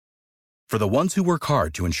For the ones who work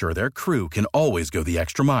hard to ensure their crew can always go the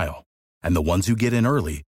extra mile, and the ones who get in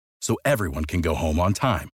early so everyone can go home on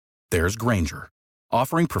time, there's Grainger,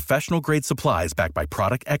 offering professional-grade supplies backed by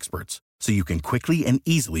product experts so you can quickly and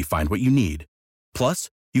easily find what you need. Plus,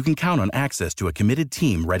 you can count on access to a committed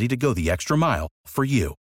team ready to go the extra mile for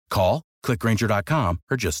you. Call, click Grainger.com,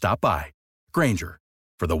 or just stop by. Grainger,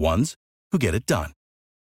 for the ones who get it done.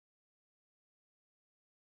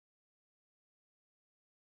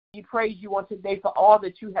 We praise you on today for all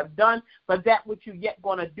that you have done, for that which you yet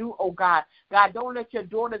going to do, oh God. God, don't let your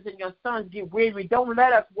daughters and your sons get weary. Don't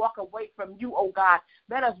let us walk away from you, oh God.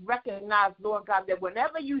 Let us recognize, Lord God, that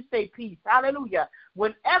whenever you say peace, hallelujah,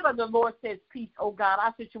 whenever the Lord says peace, oh God,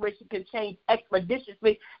 our situation can change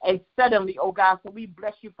expeditiously and suddenly, oh God. So we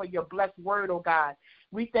bless you for your blessed word, oh God.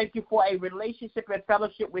 We thank you for a relationship and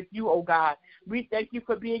fellowship with you, oh God. We thank you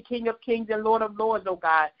for being King of Kings and Lord of Lords, oh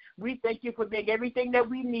God. We thank you for being everything that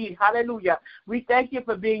we need, hallelujah. We thank you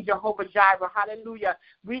for being Jehovah Jireh, hallelujah.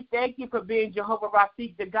 We thank you for being Jehovah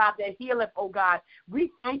Rapha, the God that healeth, oh God.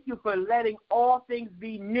 We thank you for letting all things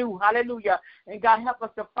be new, hallelujah. And God, help us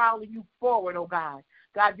to follow you forward, oh God.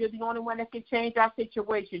 God, you're the only one that can change our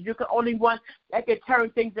situation. You're the only one that can turn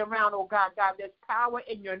things around, oh God. God, there's power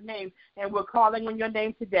in your name, and we're calling on your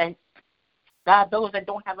name today. God, those that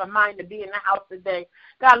don't have a mind to be in the house today,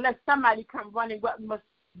 God, let somebody come running. What must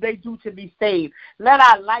they do to be saved? Let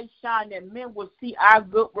our light shine that men will see our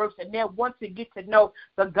good works and they'll want to get to know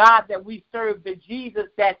the God that we serve, the Jesus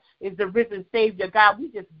that is the risen Savior. God, we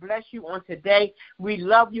just bless you on today. We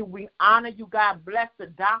love you. We honor you, God. Bless the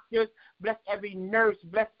doctors. Bless every nurse.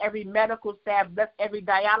 Bless every medical staff. Bless every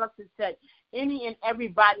dialysis tech. Any and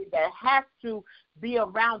everybody that has to be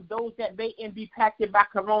around those that may be impacted by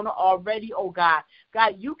corona already, oh God.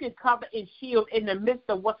 God, you can cover and shield in the midst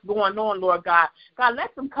of what's going on, Lord God. God,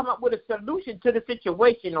 let them come up with a solution to the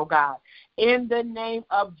situation, oh God. In the name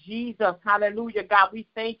of Jesus, hallelujah, God, we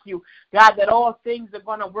thank you, God, that all things are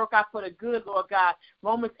going to work out for the good, Lord God.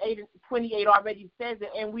 Romans 8:28 already says it,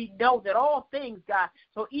 and we know that all things, God,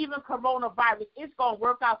 so even coronavirus, it's going to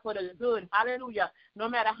work out for the good, hallelujah. No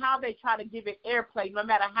matter how they try to give it airplay, no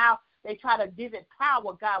matter how they try to give it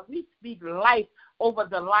power, God, we speak life over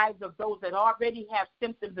the lives of those that already have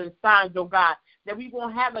symptoms and signs, oh God, that we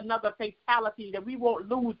won't have another fatality, that we won't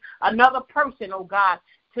lose another person, oh God,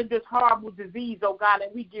 to this horrible disease, oh God,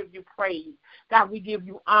 and we give you praise. God, we give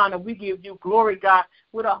you honor. We give you glory, God,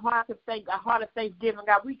 with a heart of thanksgiving,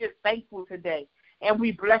 God. We just thankful today, and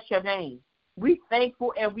we bless your name. We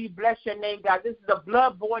thankful and we bless your name, God. This is a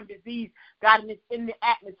blood-borne disease, God, and it's in the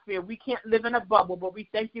atmosphere. We can't live in a bubble, but we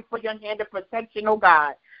thank you for your hand of protection, oh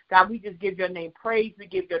God. God, we just give your name praise. We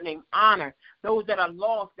give your name honor. Those that are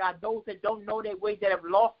lost, God, those that don't know their way, that have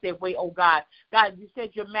lost their way, oh God. God, you said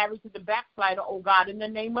you're married to the backslider, oh God, in the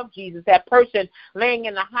name of Jesus. That person laying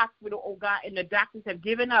in the hospital, oh God, and the doctors have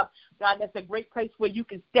given up. God, that's a great place where you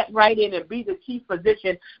can step right in and be the chief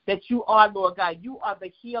physician that you are, Lord God. You are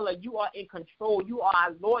the healer. You are in control. You are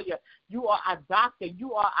our lawyer. You are our doctor.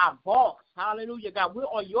 You are our boss. Hallelujah, God. We're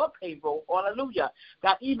on your payroll. Hallelujah.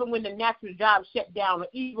 God, even when the natural job shut down, or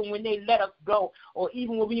even when they let us go, or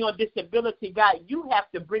even when we're on disability, God, you have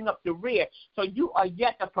to bring up the rear. So you are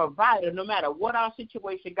yet a provider no matter what our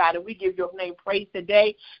situation, God. And we give your name praise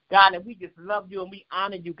today, God, and we just love you and we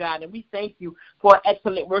honor you, God. And we thank you for an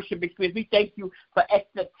excellent worship experience. We thank you for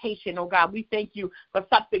expectation, oh God. We thank you for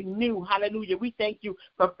something new. Hallelujah. We thank you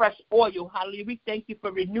for fresh oil. Hallelujah. We thank you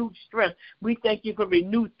for renewed strength. We thank you for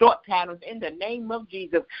renewed thought patterns in the name of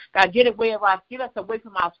Jesus. God, get away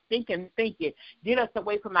from our stinking thinking. Get us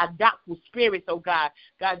away from our doubtful spirits, oh God.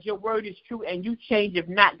 God, your word is true and you change if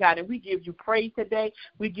not, God. And we give you praise today.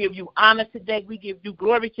 We give you honor today. We give you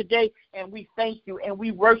glory today. And we thank you and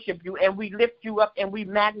we worship you and we lift you up and we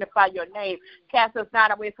magnify your name. Cast us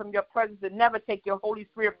not away from your presence and never take your Holy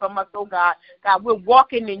Spirit from us, oh God. God, we're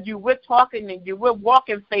walking in you. We're talking in you. We're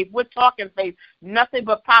walking faith. We're talking faith. Nothing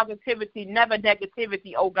but positivity, never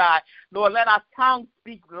negativity, oh God. Lord, let our tongues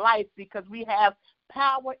speak life because we have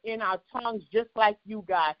power in our tongues just like you,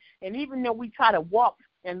 God. And even though we try to walk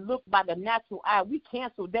and look by the natural eye, we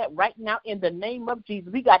cancel that right now in the name of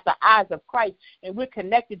Jesus. We got the eyes of Christ, and we're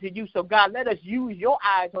connected to you. So, God, let us use your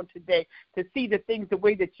eyes on today to see the things the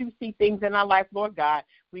way that you see things in our life, Lord God.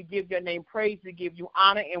 We give your name praise, we give you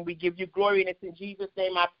honor, and we give you glory. And it's in Jesus'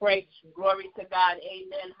 name I pray. Glory to God.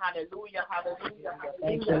 Amen. Hallelujah. Hallelujah.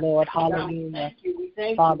 Thank you, Lord. Hallelujah.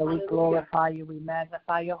 Father, we glorify you. We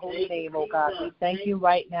magnify your holy name, oh God. We thank you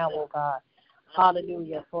right now, oh God.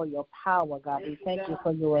 Hallelujah, for your power, God. We thank you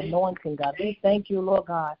for your anointing, God. We thank you, Lord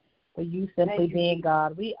God, for you simply being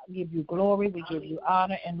God. We give you glory, we give you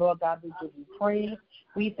honor, and Lord God, we give you praise.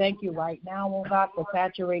 We thank you right now, oh God, for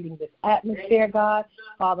saturating this atmosphere, God.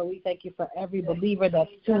 Father, we thank you for every believer that's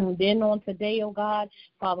tuned in on today, oh God.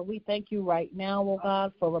 Father, we thank you right now, oh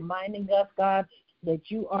God, for reminding us, God, that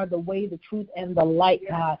you are the way, the truth, and the light,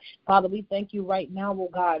 God. Father, we thank you right now, oh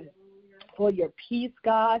God, for your peace,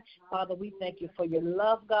 God. Father, we thank you for your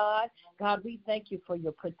love, God. God, we thank you for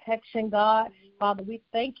your protection, God. Father, we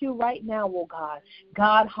thank you right now, oh God.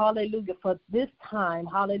 God, hallelujah, for this time,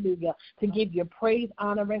 hallelujah, to give you praise,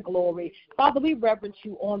 honor, and glory. Father, we reverence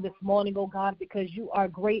you on this morning, oh God, because you are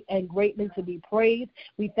great and greatly to be praised.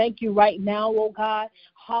 We thank you right now, oh God,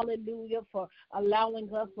 hallelujah, for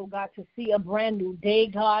allowing us, oh God, to see a brand new day,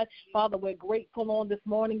 God. Father, we're grateful on this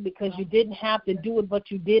morning because you didn't have to do it, but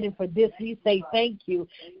you did, and for this we say thank you.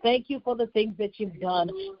 Thank you for the things that you've done.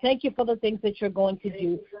 Thank you for the things that you're going to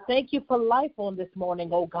do. Thank you for life on this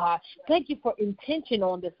morning, oh God. Thank you for intention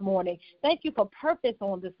on this morning. Thank you for purpose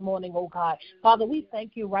on this morning, oh God. Father, we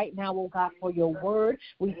thank you right now, oh God, for your word.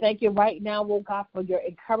 We thank you right now, oh God, for your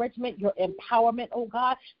encouragement, your empowerment, oh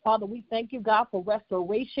God. Father, we thank you, God, for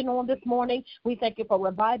restoration on this morning. We thank you for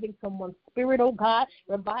reviving someone's spirit, oh God,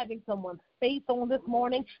 reviving someone's faith on this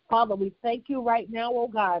morning. Father, we thank you right now, oh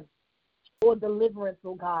God, for deliverance,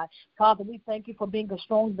 oh God. Father, we thank you for being a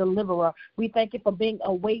strong deliverer. We thank you for being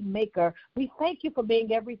a way maker. We thank you for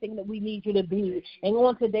being everything that we need you to be. And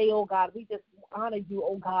on today, oh God, we just honor you,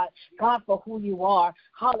 oh God, God, for who you are.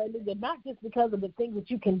 Hallelujah. Not just because of the things that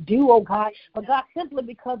you can do, oh God, but God, simply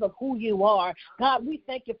because of who you are. God, we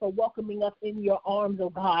thank you for welcoming us in your arms, oh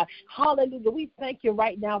God. Hallelujah. We thank you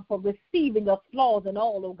right now for receiving us, flaws and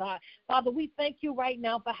all, oh God. Father, we thank you right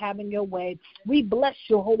now for having your way. We bless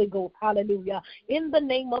your Holy Ghost. Hallelujah. In the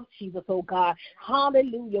name of Jesus, oh God.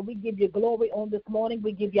 Hallelujah. We give you glory on this morning.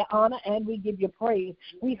 We give you honor and we give you praise.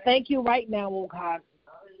 We thank you right now, oh God,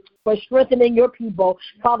 for strengthening your people.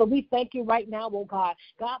 Father, we thank you right now, oh God.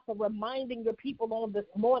 God, for reminding your people on this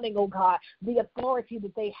morning, oh God, the authority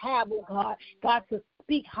that they have, oh God. God, to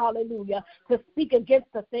speak, hallelujah, to speak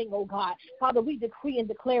against the thing, oh God. Father, we decree and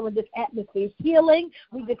declare in this atmosphere healing.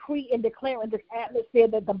 We decree and declare in this atmosphere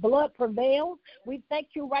that the blood prevails. We thank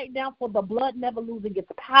you right now for the blood never losing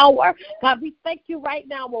its power. God, we thank you right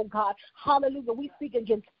now, oh God. Hallelujah. We speak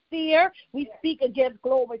against fear. We speak against,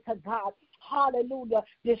 glory to God, hallelujah,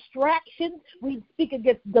 distractions. We speak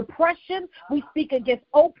against depression. We speak against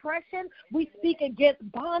oppression. We speak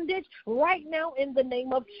against bondage right now in the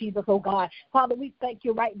name of Jesus, oh God. Father, we thank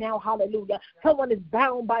you right now, hallelujah. Someone is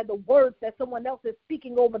bound by the words that someone else is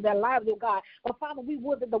speaking over their lives, oh God. But Father, we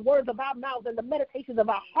would that the words of our mouths and the meditations of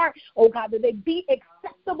our heart, oh God, that they be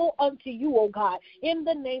acceptable unto you, oh God. In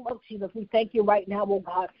the name of Jesus, we thank you right now, oh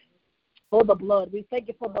God, for the blood. We thank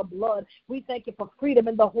you for the blood. We thank you for freedom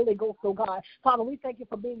in the Holy Ghost, oh God. Father, we thank you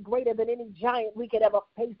for being greater than any giant we could ever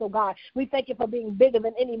face, oh God. We thank you for being bigger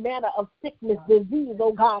than any manner of sickness, disease,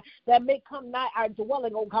 oh God, that may come nigh our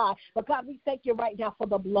dwelling, oh God. But God, we thank you right now for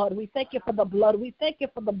the blood. We thank you for the blood. We thank you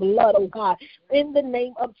for the blood, oh God. In the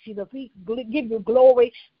name of Jesus, we give you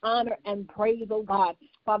glory, honor, and praise, oh God.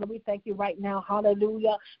 Father, we thank you right now.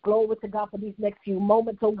 Hallelujah. Glory to God for these next few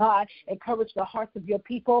moments, oh God. Encourage the hearts of your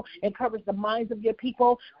people. Encourage the minds of your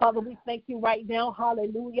people. Father, we thank you right now.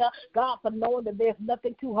 Hallelujah. God, for knowing that there's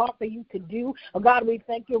nothing too hard for you to do. Oh, God, we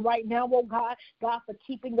thank you right now, oh God. God, for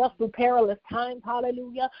keeping us through perilous times.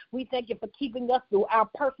 Hallelujah. We thank you for keeping us through our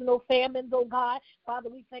personal famines, oh God. Father,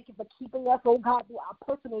 we thank you for keeping us, oh God, through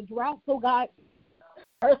our personal droughts, oh God,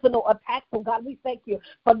 personal attacks. Oh God, we thank you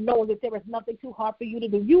for knowing that there is nothing too hard for you to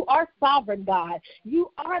do. You are sovereign, God.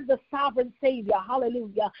 You are the sovereign Savior.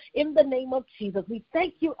 Hallelujah. In the name of Jesus, we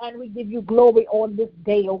thank you and we give you glory on this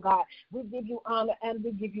day, oh God. We give you honor and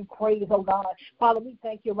we give you praise, oh God. Father, we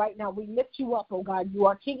thank you right now. We lift you up, oh God. You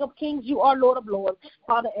are King of kings. You are Lord of lords,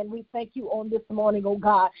 Father, and we thank you on this morning, oh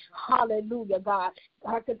God. Hallelujah, God.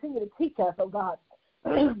 God, continue to teach us, oh God,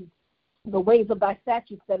 the ways of thy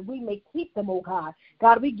statutes, that we may keep them, oh God.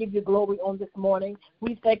 God, we give you glory on this morning.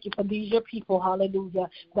 We thank you for these your people, hallelujah,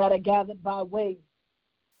 that are gathered by way,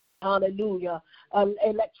 hallelujah,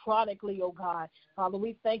 electronically, oh God. Father,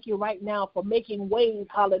 we thank you right now for making ways,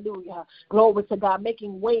 hallelujah, glory to God,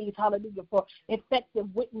 making ways, hallelujah, for effective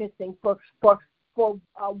witnessing, for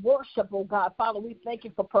worship, oh God. Father, we thank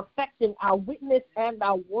you for perfecting our witness and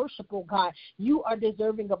our worship, oh God. You are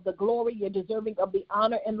deserving of the glory. You're deserving of the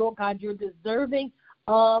honor. And, Lord God, you're deserving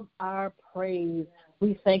of our praise.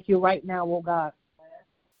 We thank you right now, oh God,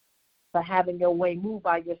 for having your way. Move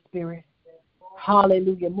by your spirit.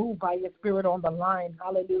 Hallelujah. Move by your spirit on the line.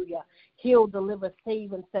 Hallelujah. Heal, deliver,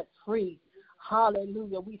 save, and set free.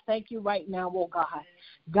 Hallelujah. We thank you right now, oh God.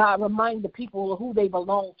 God, remind the people of who they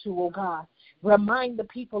belong to, oh God. Remind the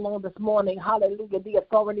people on this morning, hallelujah, the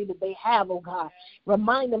authority that they have, oh God.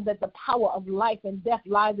 Remind them that the power of life and death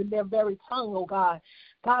lies in their very tongue, oh God.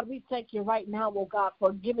 God, we thank you right now, oh God,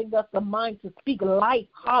 for giving us the mind to speak life,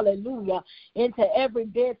 hallelujah, into every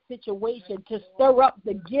dead situation, to stir up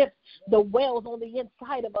the gifts, the wells on the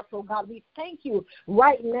inside of us, oh God. We thank you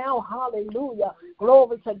right now, hallelujah.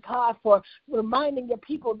 Glory to God for reminding your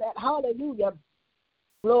people that, hallelujah,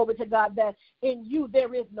 glory to God, that in you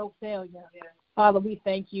there is no failure. Father, we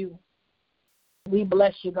thank you. We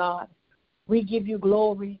bless you, God. We give you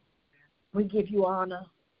glory. We give you honor.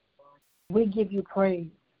 We give you praise.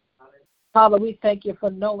 Father, we thank you for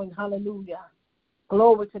knowing, hallelujah.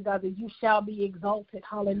 Glory to God, that you shall be exalted,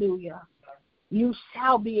 hallelujah. You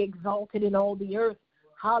shall be exalted in all the earth,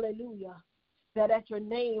 hallelujah. That at your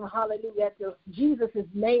name, hallelujah, at Jesus'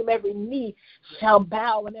 name, every knee shall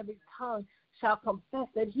bow and every tongue shall confess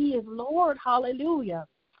that he is Lord, hallelujah.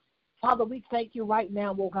 Father, we thank you right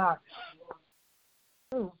now, oh God.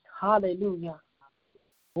 Hallelujah.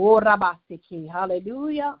 Oh, Rabasiki,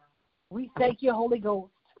 hallelujah. We thank you, Holy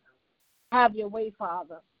Ghost. Have your way,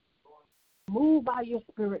 Father. Move by your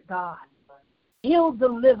Spirit, God. Heal,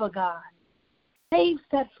 deliver, God. Save,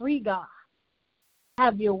 set free, God.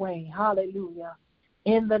 Have your way. Hallelujah.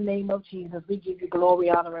 In the name of Jesus, we give you glory,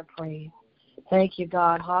 honor, and praise. Thank you,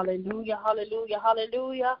 God. Hallelujah, hallelujah,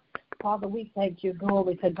 hallelujah. Father, we thank you.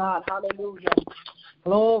 Glory to God. Hallelujah.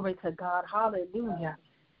 Glory to God. Hallelujah.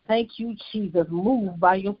 Thank you, Jesus. Move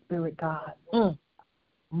by your Spirit, God.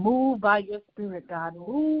 Move by your Spirit, God.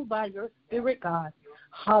 Move by your Spirit, God.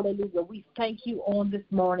 Hallelujah. We thank you on this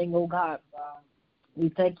morning, oh God. We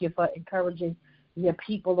thank you for encouraging your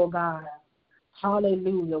people, oh God.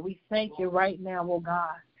 Hallelujah. We thank you right now, oh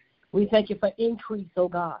God. We thank you for increase, oh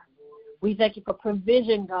God. We thank you for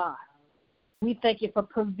provision, God. We thank you for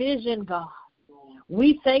provision, God.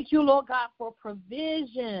 We thank you, Lord God, for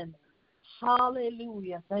provision.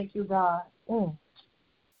 Hallelujah. Thank you, God.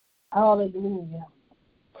 Hallelujah.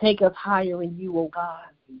 Take us higher in you, oh God.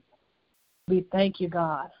 We thank you,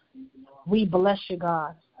 God. We bless you,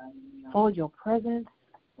 God, for your presence.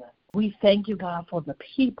 We thank you, God, for the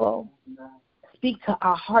people. Speak to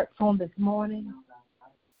our hearts on this morning.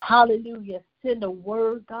 Hallelujah. Send a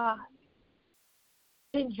word, God.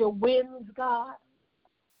 Send your winds, God.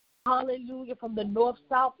 Hallelujah. From the north,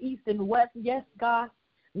 south, east, and west. Yes, God.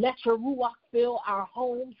 Let your ruach fill our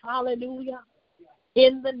homes. Hallelujah.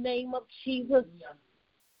 In the name of Jesus,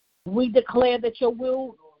 we declare that your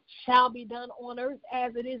will shall be done on earth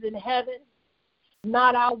as it is in heaven.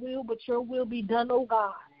 Not our will, but your will be done, oh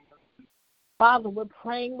God. Father, we're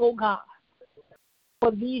praying, oh God,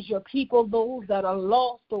 for these your people, those that are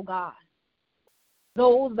lost, oh God.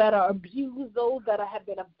 Those that are abused, those that have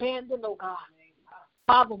been abandoned, oh God.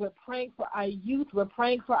 Father, we're praying for our youth. We're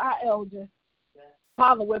praying for our elders.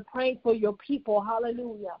 Father, we're praying for your people.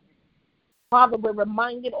 Hallelujah. Father, we're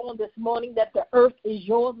reminded on this morning that the earth is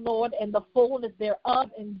yours, Lord, and the fullness thereof,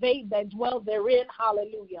 and they that dwell therein.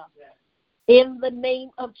 Hallelujah. In the name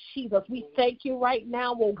of Jesus, we thank you right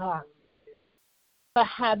now, oh God, for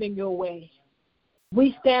having your way.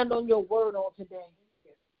 We stand on your word on today.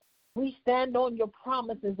 We stand on your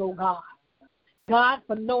promises, oh God. God,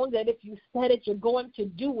 for knowing that if you said it, you're going to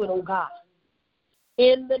do it, oh God.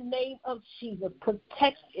 In the name of Jesus,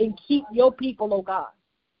 protect and keep your people, oh God.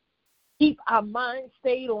 Keep our minds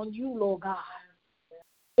stayed on you, Lord God.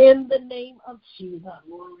 In the name of Jesus.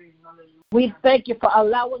 We thank you for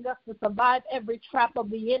allowing us to survive every trap of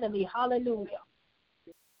the enemy. Hallelujah.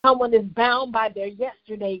 Someone is bound by their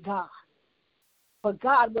yesterday, God. But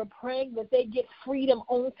God, we're praying that they get freedom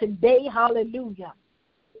on today. Hallelujah.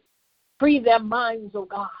 Free their minds, oh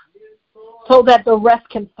God, so that the rest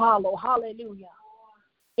can follow. Hallelujah.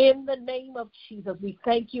 In the name of Jesus, we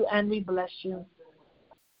thank you and we bless you.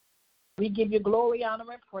 We give you glory, honor,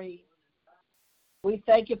 and praise. We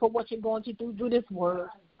thank you for what you're going to do through this word.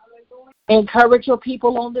 Encourage your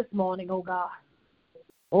people on this morning, oh God.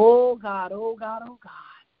 Oh God, oh God, oh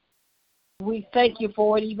God. We thank you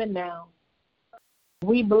for it even now.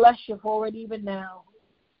 We bless you for it even now.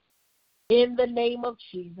 In the name of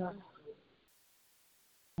Jesus,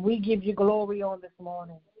 we give you glory on this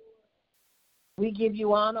morning. We give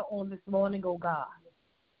you honor on this morning, oh God.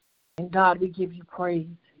 And God, we give you praise.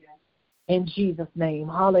 In Jesus' name,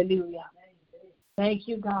 hallelujah. Thank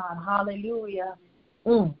you, God. Hallelujah.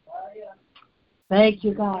 Thank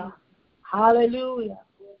you, God. Hallelujah.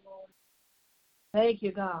 Thank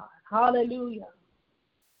you, God. Hallelujah.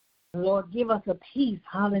 Lord, give us a peace,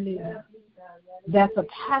 hallelujah, that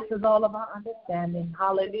surpasses all of our understanding.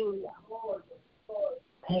 Hallelujah.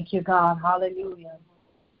 Thank you, God. Hallelujah.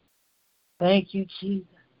 Thank you, Jesus.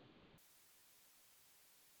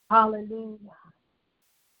 Hallelujah.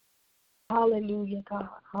 Hallelujah, God.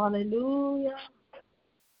 Hallelujah.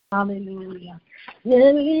 Hallelujah.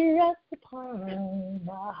 Gently rest upon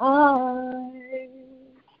my heart.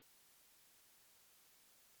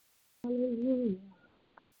 Hallelujah.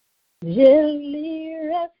 Gently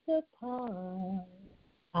rest upon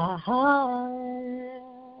my heart.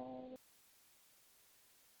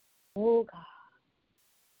 Oh, God.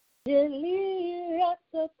 Gently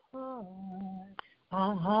rest upon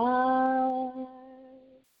my heart.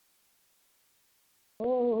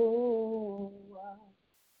 Oh,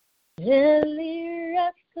 gently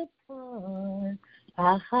rest upon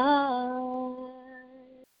my heart.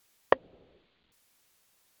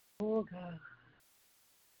 Oh, God.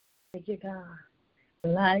 Thank you, God.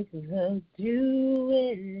 Like the dew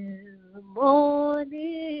in the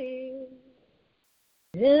morning,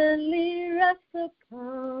 gently rest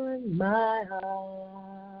upon my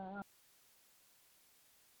heart.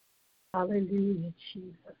 Hallelujah,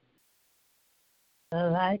 Jesus.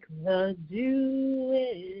 Like the dew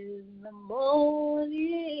in the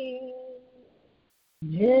morning,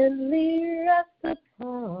 gently rest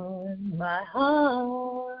upon my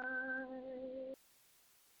heart.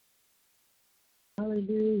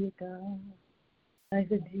 Hallelujah, God. Like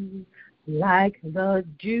the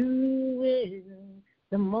dew in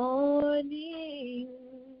the morning,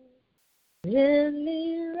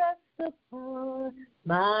 gently rest upon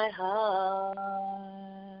my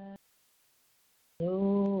heart.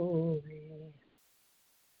 Glory,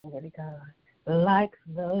 glory, God. Like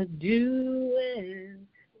the dew in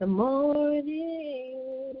the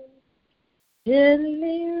morning,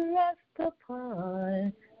 gently rest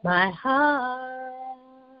upon my heart.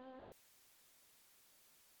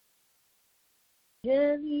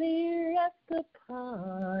 Gently rest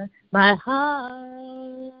upon my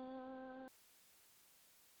heart.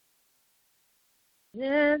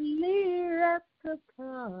 Gently rest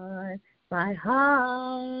upon my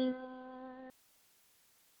heart.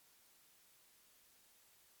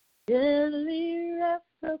 Gently rest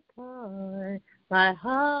upon my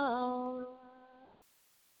heart.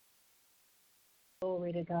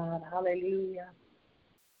 Glory to God. Hallelujah.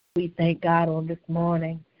 We thank God on this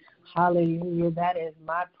morning. Hallelujah. That is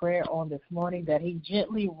my prayer on this morning, that he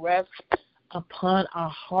gently rests upon our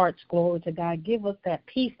hearts. Glory to God. Give us that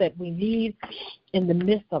peace that we need in the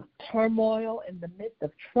midst of turmoil, in the midst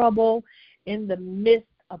of trouble, in the midst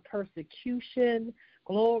of persecution.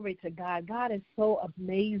 Glory to God. God is so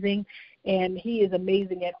amazing, and he is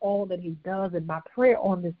amazing at all that he does. And my prayer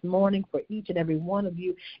on this morning for each and every one of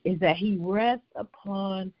you is that he rests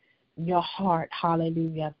upon your heart.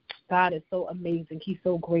 Hallelujah. God is so amazing. He's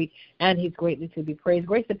so great, and he's greatly to be praised.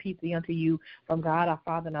 Grace and peace be unto you from God, our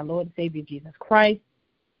Father, and our Lord and Savior, Jesus Christ.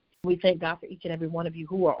 We thank God for each and every one of you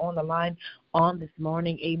who are on the line on this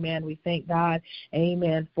morning. Amen. We thank God,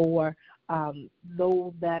 amen, for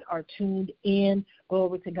those that are tuned in.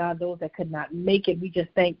 Glory to God. Those that could not make it, we just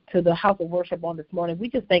thank to the house of worship on this morning. We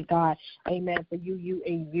just thank God, amen, for you,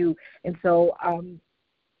 and you. And so on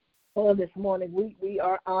this morning, we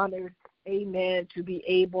are honored, amen, to be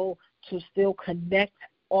able to still connect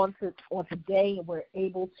on today, and we're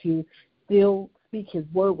able to still speak his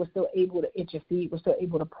word. We're still able to intercede. We're still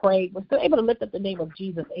able to pray. We're still able to lift up the name of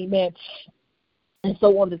Jesus. Amen. And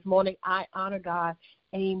so on this morning, I honor God,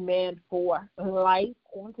 amen, for life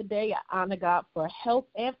on today. I honor God for health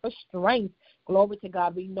and for strength. Glory to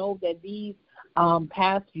God. We know that these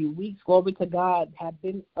past few weeks, glory to God, have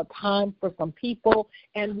been a time for some people,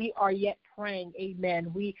 and we are yet praying.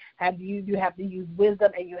 Amen. You have to use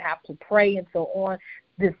wisdom, and you have to pray. And so on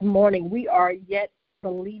this morning, we are yet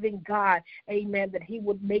believing God, amen, that he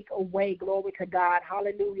would make a way. Glory to God.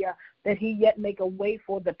 Hallelujah. That he yet make a way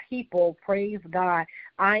for the people. Praise God.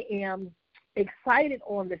 I am excited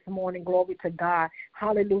on this morning, glory to God,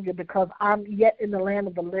 hallelujah, because I'm yet in the land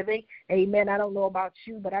of the living, amen. I don't know about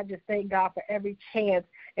you, but I just thank God for every chance,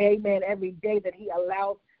 amen, every day that he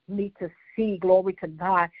allows me to see, glory to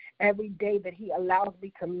God, every day that he allows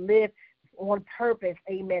me to live on purpose,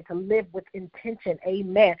 amen, to live with intention,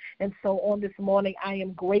 amen. And so on this morning, I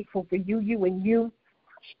am grateful for you,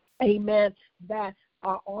 amen, that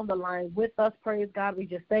are on the line with us. Praise God. We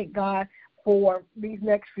just thank God for these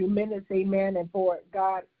next few minutes, amen, and for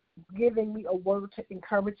God giving me a word to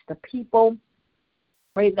encourage the people.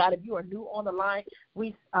 Praise God. If you are new on the line,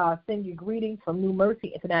 we send you greetings from New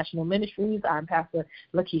Mercy International Ministries. I'm Pastor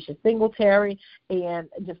Lakeisha Singletary, and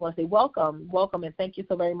I just want to say welcome, and thank you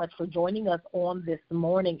so very much for joining us on this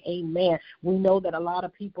morning. Amen. We know that a lot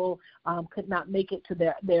of people could not make it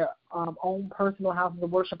to their own personal houses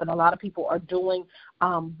of worship, and a lot of people are doing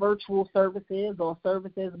virtual services or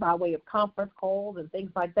services by way of conference calls and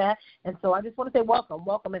things like that. And so I just want to say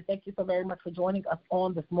welcome, and thank you so very much for joining us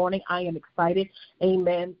on this morning. I am excited,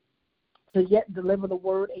 amen, to yet deliver the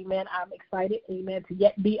word, amen. I'm excited, amen, to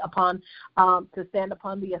yet be upon, to stand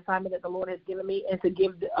upon the assignment that the Lord has given me and to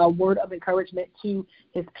give a word of encouragement to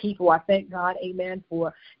his people. I thank God, amen,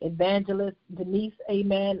 for Evangelist Denise,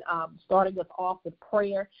 amen, starting us off with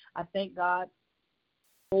prayer. I thank God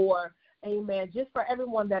for, amen, just for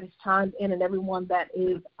everyone that is chimed in and everyone that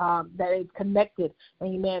is connected,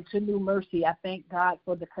 amen, to New Mercy. I thank God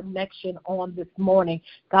for the connection on this morning.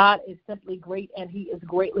 God is simply great, and he is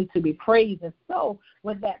greatly to be praised. And so,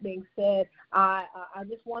 with that being said, I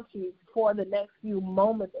just want to, for the next few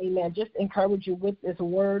moments, amen, just encourage you with this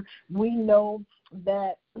word. We know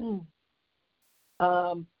that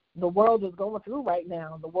the world is going through right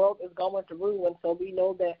now. The world is going through, and so we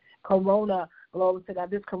know that glory to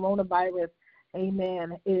God, this coronavirus,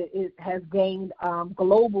 amen, it has gained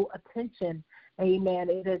global attention, amen.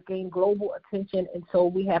 It has gained global attention, and so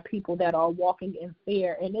we have people that are walking in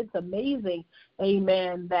fear. And it's amazing,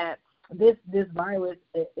 amen, that this virus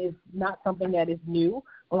is not something that is new,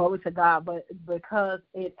 glory to God, but because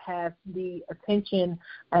it has the attention,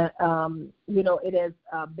 it has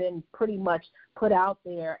been pretty much put out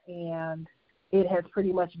there, and it has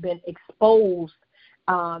pretty much been exposed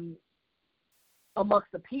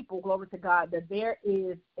amongst the people, glory to God, that there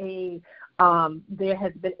has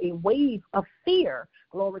been a wave of fear,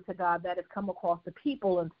 glory to God, that has come across the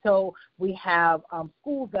people. And so we have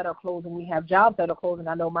schools that are closing, we have jobs that are closing.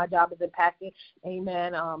 I know my job is impacted,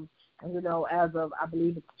 amen. As of, I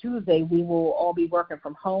believe it's Tuesday, we will all be working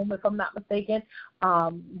from home, if I'm not mistaken.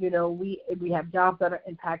 We have jobs that are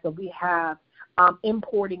impacted. We have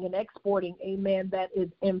importing and exporting, amen, that is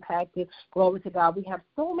impacted. Glory to God. We have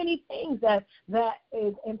so many things that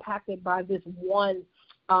is impacted by this one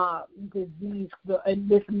disease,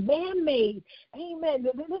 this man-made, amen.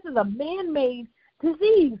 This is a man-made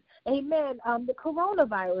disease, amen. The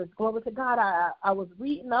coronavirus, glory to God. I was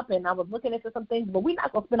reading up and I was looking into some things, but we're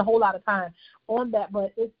not going to spend a whole lot of time on that.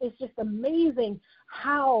 But it's just amazing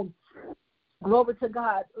how, glory to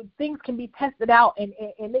God, things can be tested out and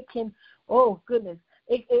it can, oh goodness,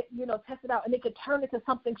 test it out, and it could turn into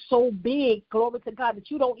something so big, glory to God, that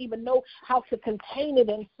you don't even know how to contain it.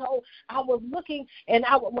 And so I was looking, and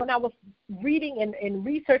when I was reading and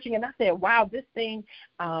researching, and I said, wow, this thing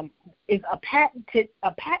is a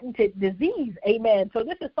patented disease, amen. So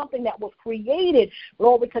this is something that was created,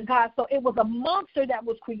 glory to God. So it was a monster that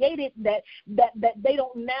was created that they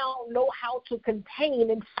don't now know how to contain.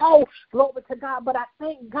 And so, glory to God, but I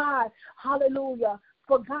thank God, hallelujah,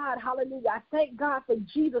 for God, hallelujah. I thank God for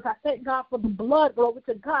Jesus. I thank God for the blood, glory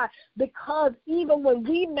to God, because even when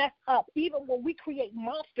we mess up, even when we create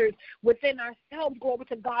monsters within ourselves, glory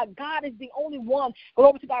to God, God is the only one,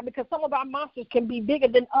 glory to God, because some of our monsters can be bigger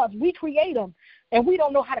than us. We create them, and we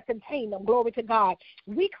don't know how to contain them, glory to God.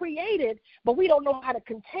 We create it, but we don't know how to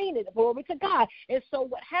contain it, glory to God. And so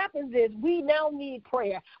what happens is we now need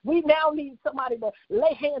prayer. We now need somebody to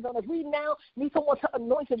lay hands on us. We now need someone to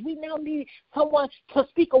anoint us. We now need someone to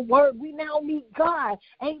speak a word. We now need God,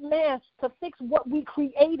 amen, to fix what we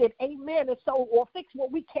created, amen, and so, or fix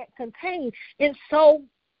what we can't contain. And so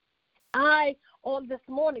on this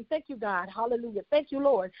morning, thank you, God, hallelujah, thank you,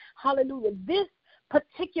 Lord, hallelujah, this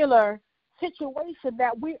particular situation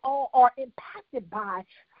that we all are impacted by,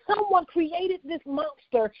 someone created this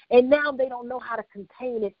monster, and now they don't know how to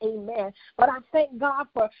contain it, amen. But I thank God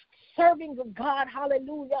for serving a God,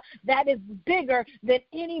 hallelujah, that is bigger than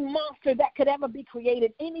any monster that could ever be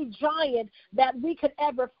created, any giant that we could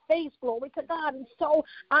ever face, glory to God. And so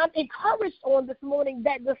I'm encouraged on this morning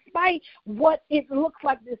that despite what it looks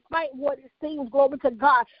like, despite what it seems, glory to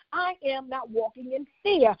God, I am not walking in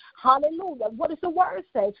fear, hallelujah. What does the word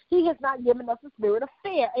say? He has not given us a spirit of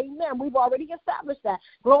fear, amen. We've already established that,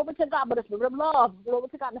 glory to God, but a spirit of love, glory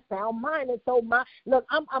to God, and a sound mind. And so my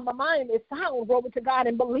mind is sound, glory to God,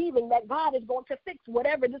 and believing that God is going to fix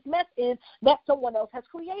whatever this mess is that someone else has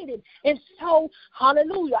created. And so,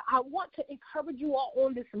 hallelujah, I want to encourage you all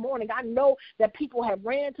on this morning. I know that people have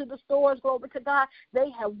ran to the stores, glory to God. They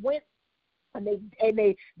have went And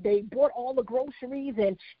they bought all the groceries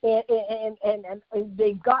and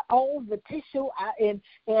they got all the tissue and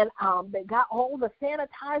they got all the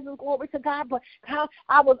sanitizers. Glory to God. But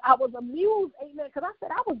I was amused, amen, because I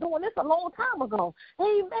said I was doing this a long time ago.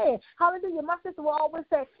 Amen. Hallelujah. My sister will always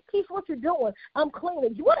say, Keith, what you doing? I'm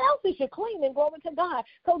cleaning. What else is you cleaning? Glory to God.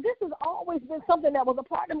 So this has always been something that was a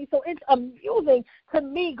part of me. So it's amusing to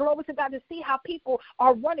me, glory to God, to see how people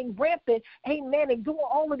are running rampant, amen, and doing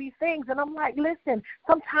all of these things. And I'm like, listen,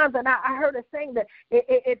 sometimes, and I heard a saying that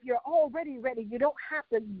if you're already ready, you don't have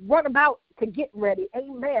to run about to get ready.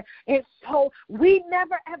 Amen. And so we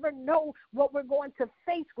never, ever know what we're going to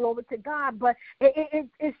face, glory to God. But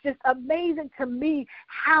it's just amazing to me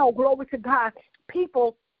how, glory to God,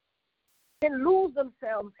 people can lose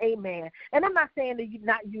themselves, amen. And I'm not saying that you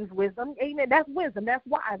not use wisdom, amen. That's wisdom. That's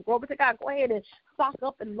wise. Glory to God. Go ahead and stock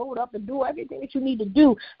up and load up and do everything that you need to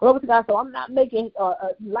do. Glory to God. So I'm not making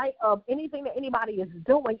light of anything that anybody is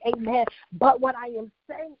doing, amen. But what I am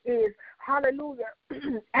saying is, hallelujah,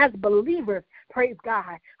 as believers, praise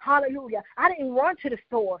God, hallelujah. I didn't run to the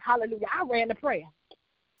store, hallelujah. I ran to prayer.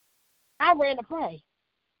 I ran to pray.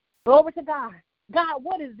 Glory to God. God,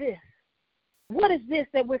 what is this? What is this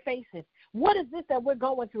that we're facing? What is this that we're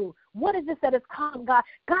going through? What is this that has come, God?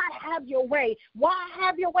 God, have your way. Why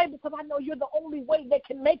have your way? Because I know you're the only way that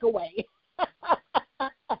can make a way.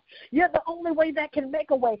 You're the only way that can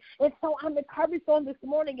make a way. And so I'm encouraged on this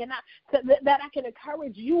morning and that I can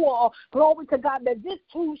encourage you all, glory to God, that this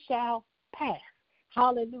too shall pass.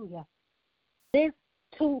 Hallelujah. This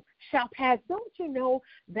too shall pass. Don't you know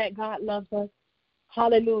that God loves us?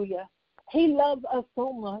 Hallelujah. He loves us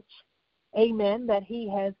so much, amen, that he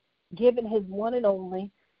has given his one and only,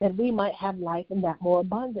 that we might have life and that more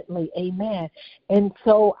abundantly. Amen. And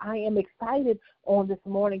so I am excited on this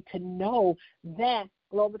morning to know that,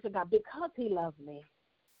 glory to God, because he loves me,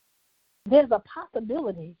 there's a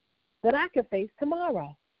possibility that I could face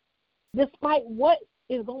tomorrow. Despite what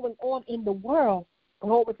is going on in the world,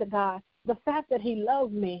 glory to God, the fact that he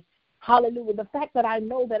loves me, hallelujah, the fact that I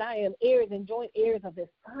know that I am heirs and joint heirs of his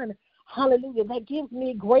son, hallelujah, that gives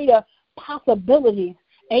me greater possibilities,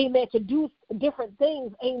 amen, to do different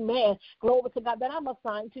things, amen, glory to God, that I'm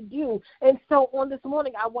assigned to do. And so on this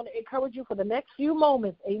morning, I want to encourage you for the next few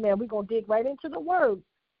moments, amen, we're going to dig right into the word,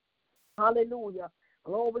 hallelujah,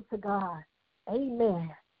 glory to God, amen.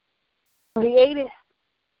 Created,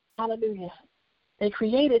 hallelujah, they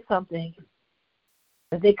created something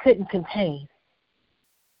that they couldn't contain,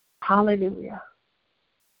 hallelujah.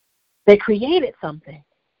 They created something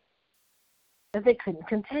that they couldn't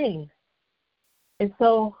contain. And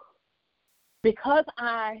so, because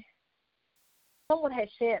someone had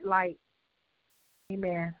shed light,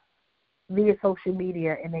 amen, via social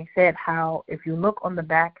media, and they said how if you look on the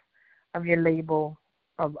back of your label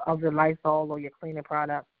of your Lysol or your cleaning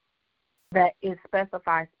product, that it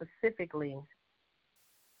specifies specifically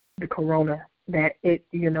the corona, that it,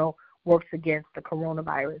 works against the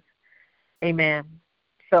coronavirus. Amen.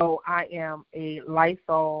 So I am a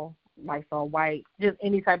Lysol white, just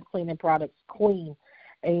any type of cleaning products, clean.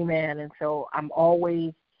 Amen. And so I'm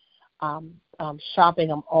always shopping.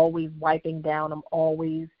 I'm always wiping down. I'm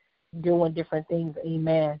always doing different things.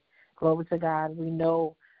 Amen. Glory to God. We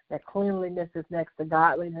know that cleanliness is next to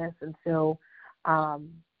godliness. And so, there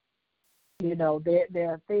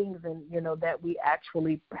are things that we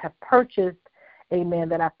actually have purchased, amen,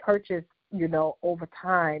 that I've purchased, over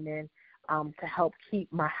time and to help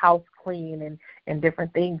keep my house clean and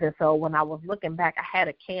different things. And so when I was looking back, I had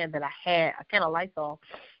a can of Lysol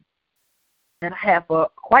that I had for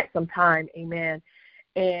quite some time, amen,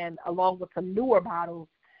 and along with some newer bottles.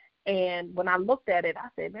 And when I looked at it, I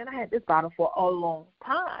said, man, I had this bottle for a long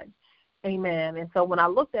time, amen. And so when I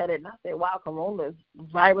looked at it, and I said, wow,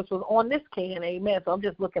 coronavirus was on this can, amen. So I'm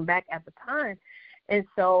just looking back at the time. And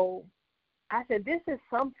so I said, this is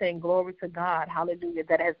something, glory to God, hallelujah,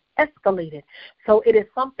 that has escalated. So it is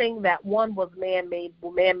something that one was man-made,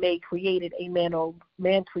 created, amen, or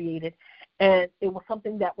man-created, and it was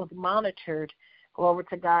something that was monitored, glory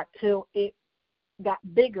to God, till it got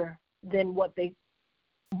bigger than what they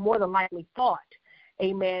more than likely thought,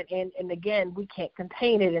 amen. And again, we can't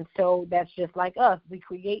contain it, and so that's just like us. We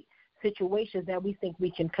create situations that we think we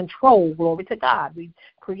can control, glory to God. We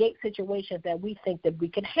create situations that we think that we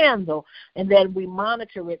can handle, and then we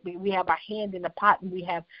monitor it. We have our hand in the pot, and we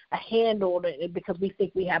have a handle on it because we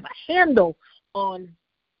think we have a handle on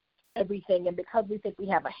everything. And because we think we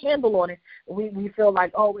have a handle on it, we feel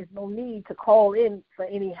like, oh, there's no need to call in for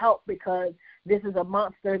any help because this is a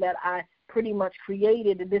monster that I pretty much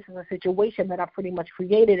created, and this is a situation that I pretty much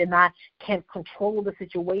created, and I can't control the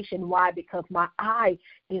situation. Why? Because my eye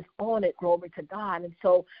is on it, glory to God. And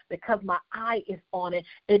so because my eye is on it,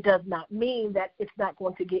 it does not mean that it's not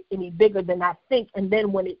going to get any bigger than I think. And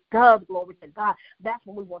then when it does, glory to God, that's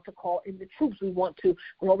when we want to call in the troops. We want to,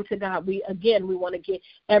 glory to God, we want to get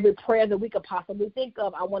every prayer that we could possibly think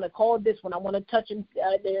of. I want to call this one. I want to touch and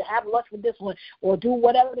have lunch with this one, or do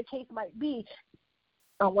whatever the case might be.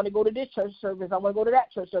 I want to go to this church service. I want to go to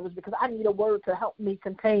that church service because I need a word to help me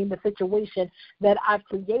contain the situation that I've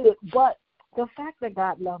created. But the fact that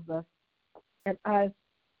God loves us, and I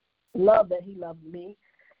love that he loves me,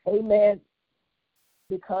 amen,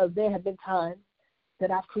 because there have been times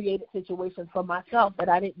that I've created situations for myself that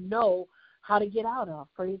I didn't know how to get out of,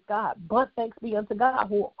 praise God. But thanks be unto God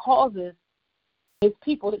who causes his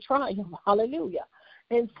people to triumph, hallelujah.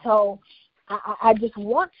 And so I just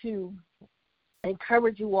want to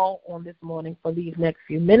encourage you all on this morning for these next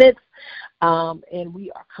few minutes. And we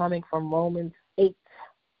are coming from Romans 8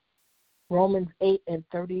 and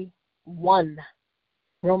 31.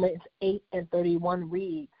 Romans 8 and 31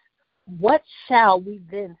 reads, "What shall we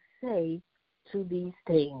then say to these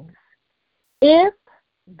things? If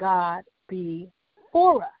God be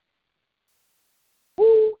for us,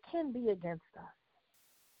 who can be against us?"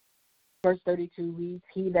 Verse 32 reads,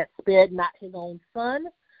 "He that spared not his own son,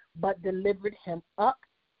 but delivered him up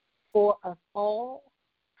for us all,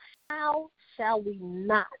 how shall we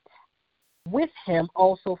not with him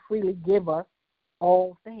also freely give us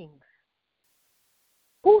all things?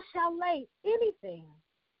 Who shall lay anything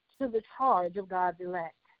to the charge of God's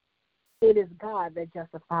elect? It is God that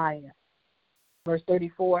justifieth." Verse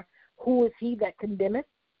 34, "Who is he that condemneth?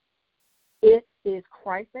 It is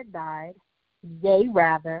Christ that died, yea,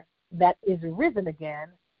 rather, that is risen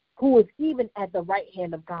again, who is even at the right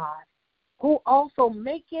hand of God, who also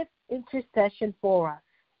maketh intercession for us."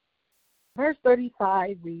 Verse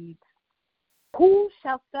 35 reads, "Who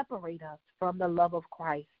shall separate us from the love of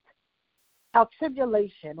Christ? Shall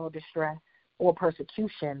tribulation or distress or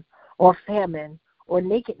persecution or famine or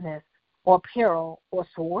nakedness or peril or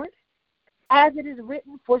sword? As it is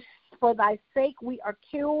written, for thy sake we are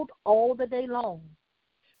killed all the day long.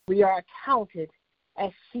 We are accounted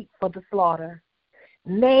as sheep for the slaughter.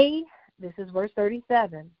 Nay," this is verse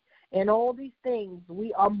 37, "in all these things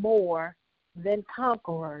we are more than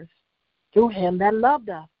conquerors through him that loved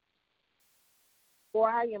us. For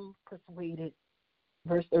I am persuaded,"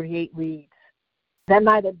 verse 38 reads, "that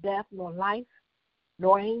neither death nor life,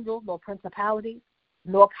 nor angels, nor principalities,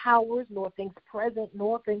 nor powers, nor things present,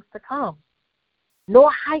 nor things to come, nor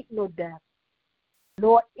height, nor depth,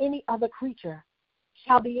 nor any other creature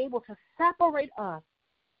shall be able to separate us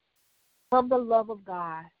from the love of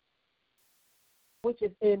God, which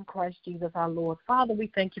is in Christ Jesus our Lord." Father, we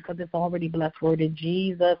thank you for this already blessed word in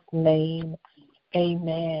Jesus' name.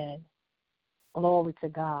 Amen. Glory to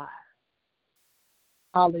God.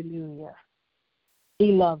 Hallelujah.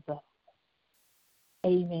 He loves us.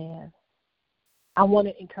 Amen. I want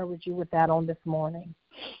to encourage you with that on this morning.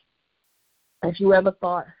 If you ever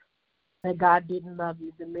thought that God didn't love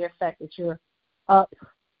you, the mere fact that you're up,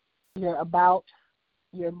 you're about,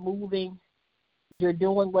 you're moving, you're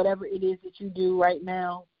doing whatever it is that you do right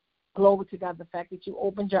now, glory to God, the fact that you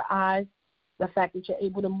opened your eyes, the fact that you're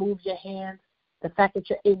able to move your hands, the fact that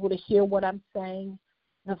you're able to hear what I'm saying,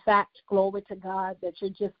 the fact, glory to God, that you're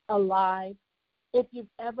just alive. If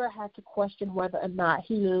you've ever had to question whether or not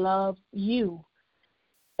he loves you,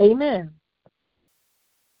 amen.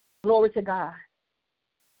 Glory to God.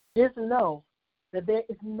 Just know that there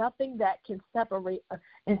is nothing that can separate us.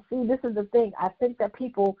 And see, this is the thing. I think that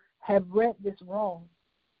people have read this wrong.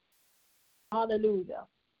 Hallelujah.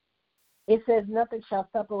 It says nothing shall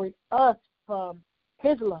separate us from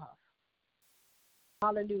his love.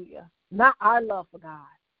 Hallelujah. Not our love for God.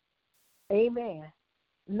 Amen.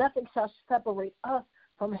 Nothing shall separate us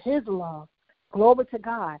from his love. Glory to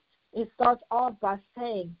God. It starts off by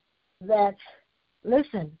saying that,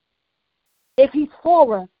 listen, if he's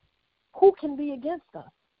for us, who can be against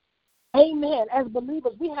us? Amen. As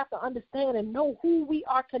believers, we have to understand and know who we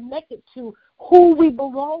are connected to, who we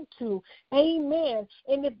belong to. Amen.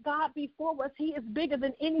 And if God be for us, he is bigger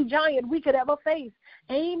than any giant we could ever face.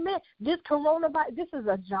 Amen. This coronavirus, this is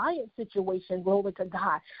a giant situation, glory to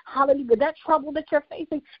God. Hallelujah. That trouble that you're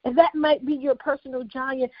facing, and that might be your personal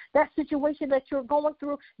giant. That situation that you're going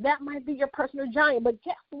through, that might be your personal giant. But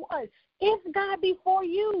guess what? If God be for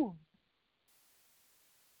you,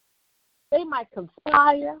 they might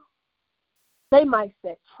conspire. They might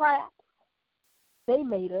set traps. They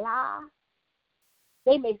may lie.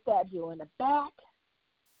 They may stab you in the back.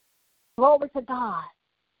 Glory to God.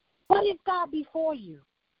 But if God be for you,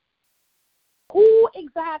 who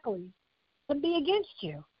exactly can be against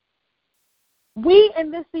you? We in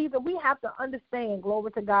this season, we have to understand,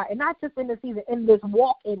 glory to God, and not just in this season, in this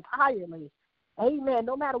walk entirely. Amen.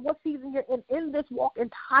 No matter what season you're in this walk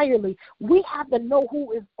entirely, we have to know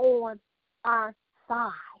who is on our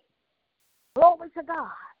side. Glory to God.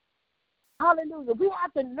 Hallelujah. We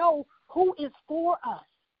have to know who is for us.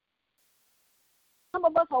 Some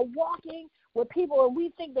of us are walking with people and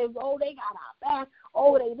we think they got our back,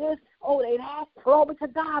 they this, they that. Glory to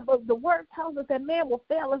God. But the word tells us that man will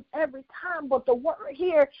fail us every time. But the word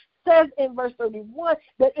here says in verse 31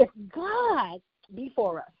 that if God be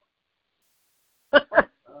for us,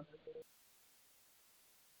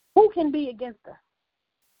 who can be against us?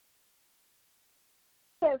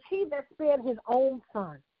 It says he that spared his own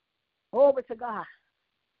son. Glory to God.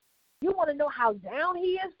 You want to know how down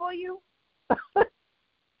he is for you?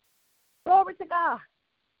 Glory to God.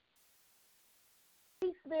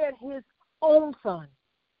 He spared his own son,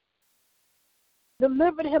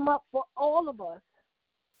 delivered him up for all of us.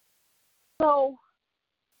 So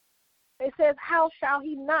it says, how shall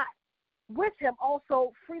he not with him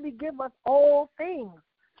also freely give us all things?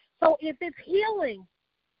 So if it's healing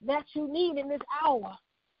that you need in this hour,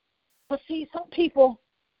 but see, some people,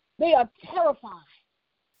 they are terrified.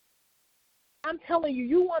 I'm telling you,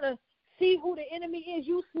 you want to see who the enemy is,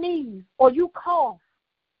 you sneeze or you cough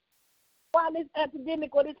while this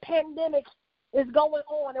epidemic or this pandemic is going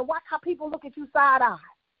on, and watch how people look at you side-eye.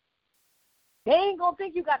 They ain't going to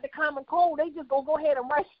think you got the common cold. They just going to go ahead and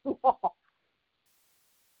write you off.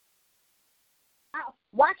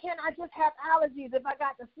 Why can't I just have allergies if I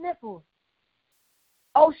got the sniffles?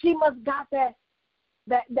 Oh, she must got that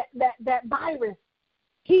virus.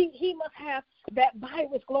 He must have that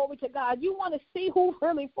virus, glory to God. You want to see who's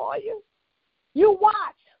really for you? You watch.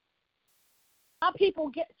 How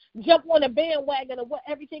people jump on a bandwagon of what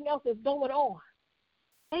everything else is going on.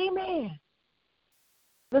 Amen.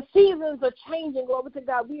 The seasons are changing, glory to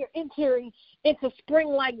God. We are entering into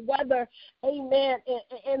spring-like weather. Amen.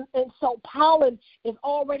 And so pollen is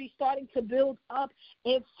already starting to build up.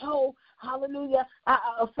 And so, hallelujah,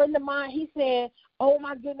 a friend of mine, he said, oh,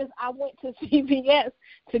 my goodness, I went to CVS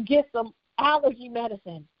to get some allergy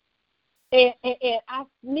medicine. And I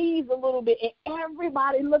sneezed a little bit, and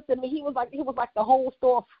everybody looked at me. He was like the whole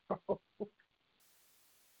store.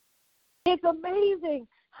 It's amazing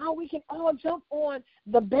how we can all jump on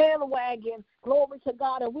the bandwagon, glory to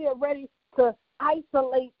God, and we are ready to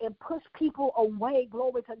isolate and push people away,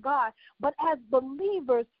 glory to God. But as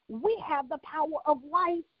believers, we have the power of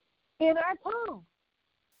life in our tongue.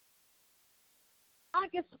 I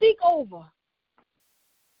can speak over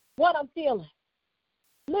what I'm feeling.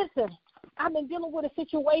 Listen, I've been dealing with a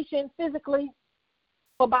situation physically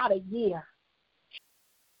for about a year.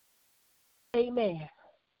 Amen.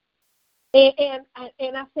 And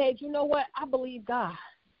I said, you know what? I believe God.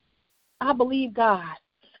 I believe God.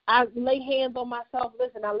 I lay hands on myself.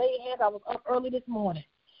 Listen, I laid hands. I was up early this morning,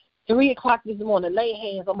 3 o'clock this morning, laying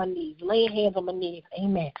hands on my knees, laying hands on my knees.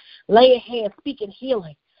 Amen. Laying hands, speaking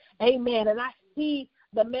healing. Amen. And I see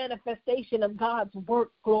the manifestation of God's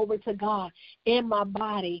work, glory to God, in my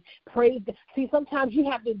body. Praise God. See, sometimes you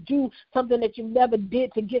have to do something that you never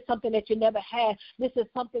did to get something that you never had. This is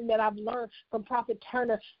something that I've learned from Prophet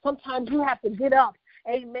Turner. Sometimes you have to get up.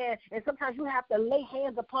 Amen. And sometimes you have to lay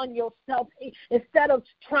hands upon yourself instead of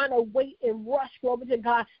trying to wait and rush, glory to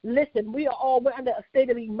God. Listen, we're under a state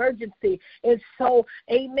of emergency. And so,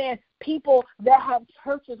 amen, people that have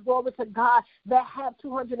churches, glory to God, that have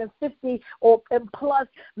 250 and plus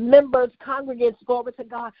members, congregants, glory to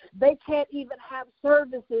God, they can't even have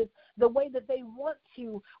services the way that they want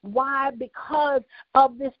to. Why? Because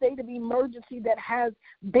of this state of emergency that has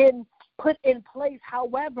been put in place.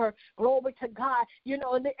 However, glory to God,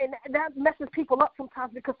 and that messes people up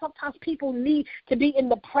sometimes, because sometimes people need to be in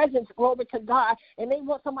the presence, glory to God, and they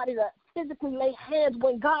want somebody to physically lay hands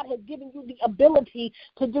when God has given you the ability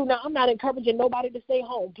to do. Now, I'm not encouraging nobody to stay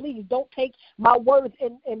home. Please don't take my words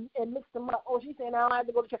and mix them up. Oh, she's saying I don't have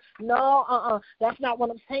to go to church. No, that's not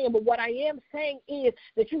what I'm saying. But what I am saying is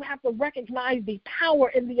that you have to recognize the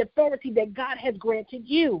power and the authority that God has granted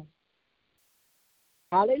you.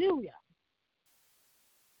 Hallelujah.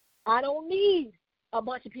 I don't need a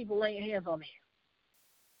bunch of people laying hands on me.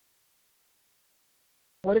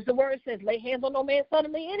 What does the word say? Lay hands on no man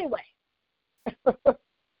suddenly anyway.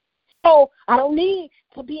 So I don't need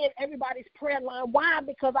to be in everybody's prayer line. Why?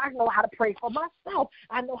 Because I know how to pray for myself.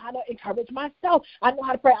 I know how to encourage myself. I know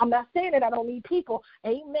how to pray. I'm not saying that I don't need people.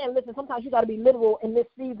 Amen. Listen, sometimes you got to be literal in this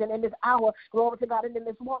season, in this hour. Glory to God, and in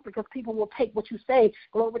this walk, because people will take what you say.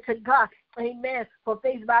 Glory to God. Amen. For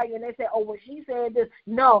face value, and they say, oh, well, she said this.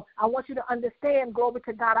 No, I want you to understand, glory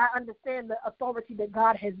to God, I understand the authority that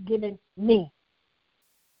God has given me.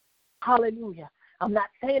 Hallelujah. I'm not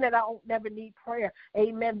saying that I don't never need prayer.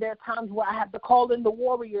 Amen. There are times where I have to call in the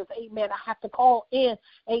warriors. Amen. I have to call in,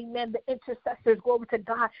 amen, the intercessors, glory to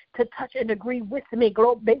God, to touch and agree with me,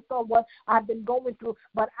 glory, based on what I've been going through.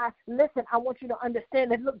 But listen, I want you to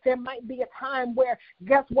understand that, look, there might be a time where,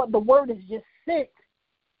 guess what, the word is just sent.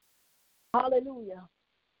 Hallelujah.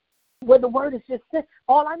 Where the word is just sent.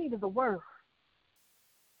 All I need is a word.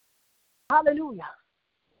 Hallelujah.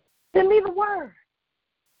 Send me the word.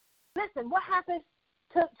 Listen, what happened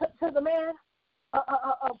to the man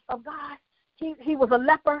of God? He was a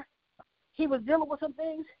leper. He was dealing with some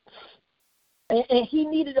things, and he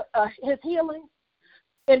needed his healing.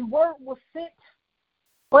 And word was sent,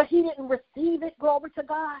 but he didn't receive it, glory to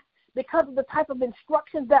God, because of the type of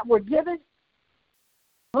instructions that were given.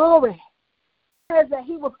 Glory. It says that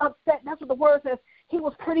he was upset. That's what the word says. He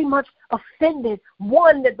was pretty much offended.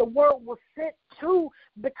 One, that the word was sent. Two,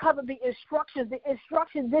 because of the instructions. The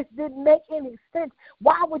instructions, this didn't make any sense.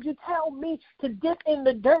 Why would you tell me to dip in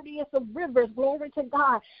the dirtiest of rivers? Glory to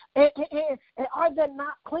God. And are there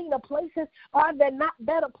not cleaner places? Are there not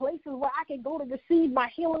better places where I can go to receive my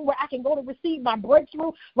healing, where I can go to receive my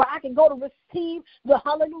breakthrough, where I can go to receive the,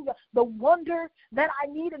 hallelujah, the wonder that I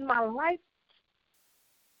need in my life?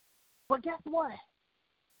 But guess what?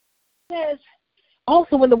 It says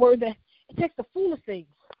also in the word that it takes the foolish things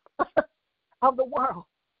of the world.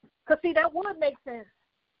 Because, see, that would make sense.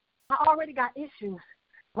 I already got issues.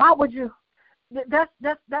 Why would you? That's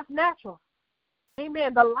natural.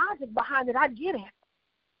 Amen. The logic behind it, I get it.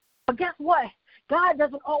 But guess what? God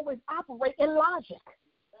doesn't always operate in logic.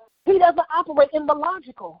 He doesn't operate in the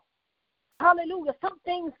logical. Hallelujah. Some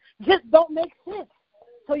things just don't make sense.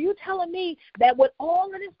 So you telling me that with all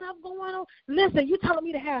of this stuff going on, listen, you telling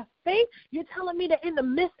me to have faith? You're telling me that in the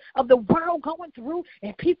midst of the world going through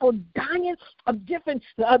and people dying of different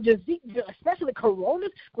disease, especially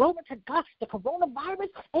coronas, glory to God, the coronavirus,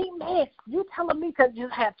 amen, you telling me to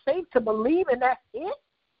just have faith to believe and that's it?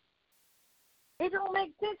 It don't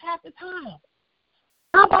make sense half the time.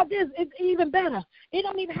 How about this? It's even better. It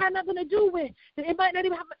don't even have nothing to do with, it might not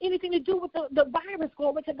even have anything to do with the virus,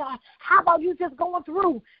 glory to God. How about you just going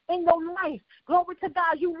through in your life? Glory to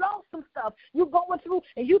God, you lost some stuff. You going through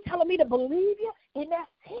and you telling me to believe you and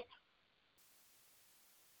that's it?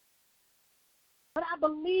 But I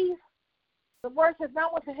believe the word says now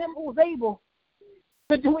unto him who is able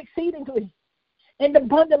to do exceedingly and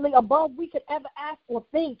abundantly above we could ever ask or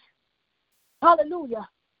think. Hallelujah.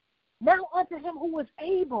 Now unto him who is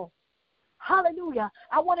able. Hallelujah.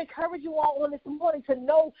 I want to encourage you all on this morning to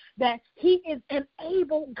know that he is an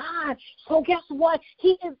able God. So guess what?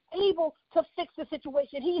 He is able to fix the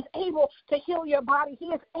situation. He is able to heal your body. He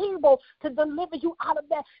is able to deliver you out of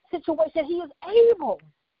that situation. He is able.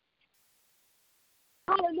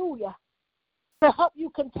 Hallelujah. To help you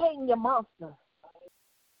contain your monster.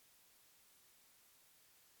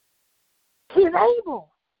 He's able.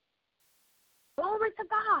 Glory to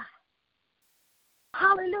God.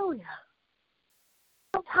 Hallelujah.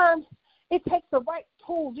 Sometimes it takes the right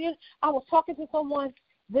tools. I was talking to someone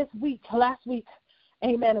last week,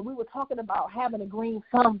 amen, and we were talking about having a green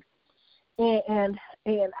thumb. And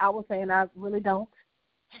I was saying I really don't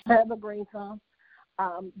have a green thumb.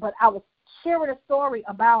 But I was sharing a story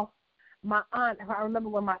about my aunt. I remember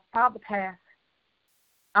when my father passed,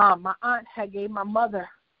 my aunt had gave my mother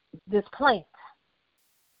this plant.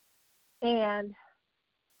 And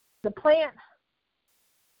the plant,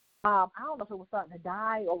 I don't know if it was starting to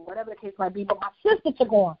die or whatever the case might be, but my sister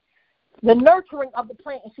took on the nurturing of the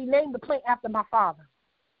plant, and she named the plant after my father.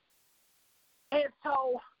 And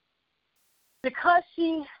so because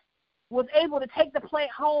she was able to take the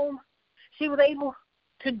plant home, she was able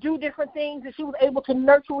to do different things, and she was able to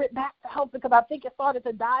nurture it back to health because I think it started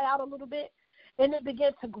to die out a little bit, and it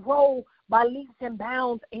began to grow by leaps and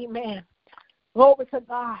bounds, amen. Glory to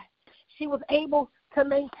God. She was able to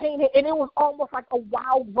maintain it, and it was almost like a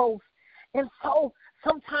wild growth. And so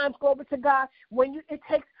sometimes, glory to God, when it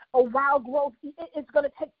takes a wild growth. It's going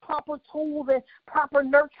to take proper tools and proper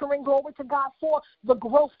nurturing, glory to God, for the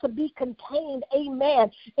growth to be contained.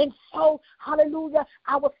 Amen. And so, hallelujah,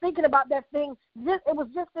 I was thinking about that thing. It was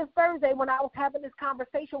just this Thursday when I was having this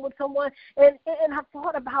conversation with someone, and I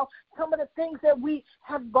thought about some of the things that we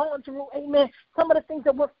have gone through. Amen. Some of the things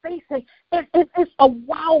that we're facing. It's a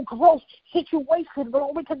wild growth situation.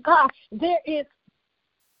 Glory to God. There is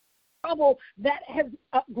trouble that has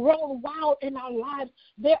grown wild in our lives.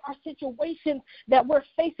 There are situations that we're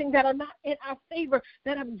facing that are not in our favor,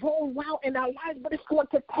 that have grown wild in our lives, but it's going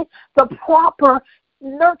to take the proper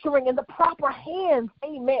nurturing and the proper hands,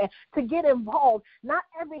 amen, to get involved. Not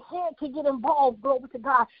every hand can get involved, glory to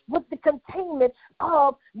God, with the containment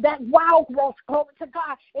of that wild growth, glory to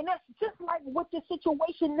God. And that's just like with the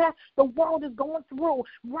situation that the world is going through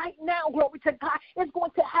right now, glory to God. It's going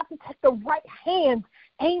to have to take the right hands,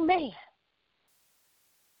 amen,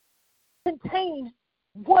 contain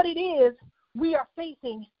what it is we are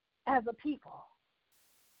facing as a people.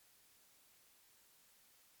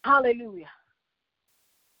 Hallelujah.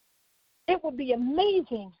 It would be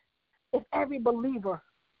amazing if every believer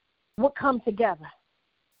would come together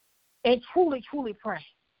and truly, truly pray.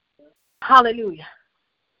 Hallelujah.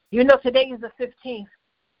 You know, today is the 15th.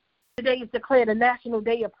 Today is declared a National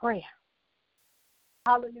Day of Prayer.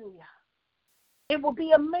 Hallelujah. It would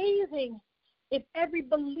be amazing if every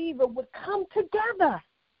believer would come together.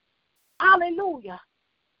 Hallelujah.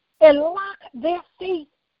 And lock their faith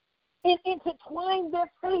and intertwine their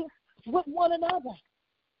faith with one another.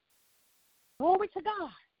 Glory to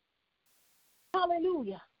God.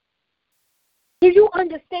 Hallelujah. Do you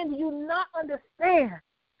understand? Do you not understand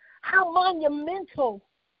how monumental,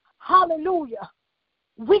 hallelujah,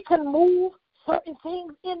 we can move certain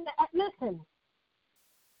things in the, listen,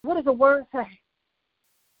 what does the word say?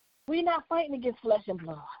 We're not fighting against flesh and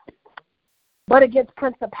blood, but against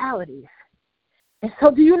principalities. And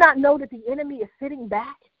so do you not know that the enemy is sitting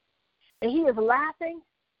back and he is laughing?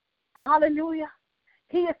 Hallelujah.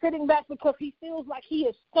 He is sitting back because he feels like he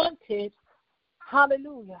is stunted,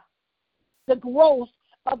 hallelujah, the growth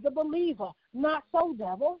of the believer. Not so,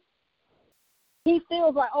 devil. He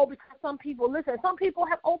feels like, oh, because some people, listen, some people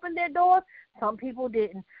have opened their doors, some people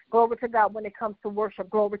didn't. Glory to God when it comes to worship.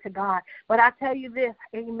 Glory to God. But I tell you this,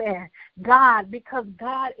 amen, God, because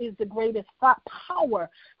God is the greatest power,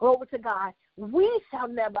 glory to God, we shall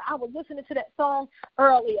never, I was listening to that song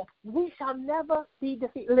earlier, we shall never be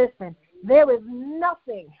defeated. Listen, there is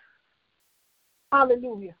nothing,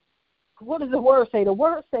 hallelujah. What does the word say? The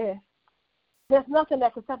word says there's nothing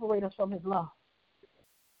that can separate us from his love.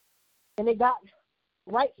 And it got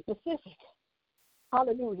right specific.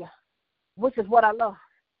 Hallelujah. Which is what I love.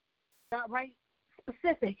 Got right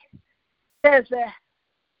specific. Says that,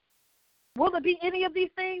 will it be any of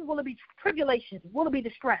these things? Will it be tribulation? Will it be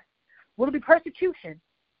distress? Will it be persecution?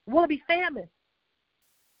 Will it be famine?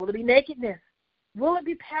 Will it be nakedness? Will it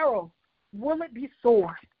be peril? Will it be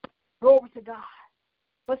sword? Glory to God.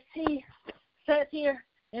 But see, it says here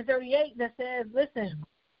in 38 that says, listen,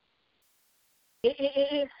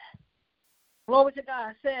 it glory to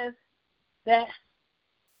God, says that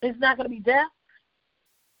it's not going to be death,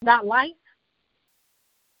 not life,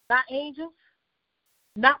 not angels,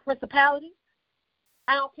 not principalities.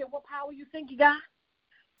 I don't care what power you think you got.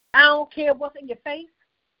 I don't care what's in your face.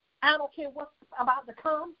 I don't care what's about to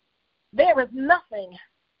come. There is nothing.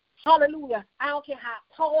 Hallelujah. I don't care how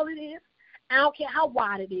tall it is. I don't care how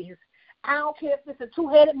wide it is. I don't care if it's a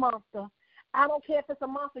two-headed monster. I don't care if it's a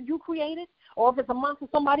monster you created or if it's a monster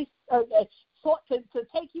somebody sought to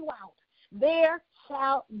take you out. There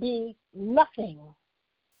shall be nothing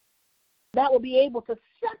that will be able to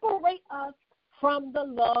separate us from the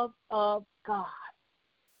love of God.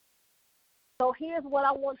 So here's what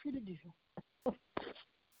I want you to do.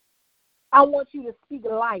 I want you to speak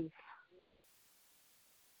life.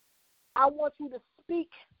 I want you to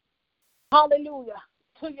speak, hallelujah,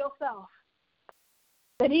 to yourself.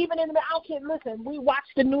 That even in the, I can't listen, we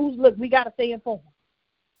watch the news, look, we got to stay informed.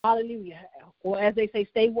 Hallelujah. Or as they say,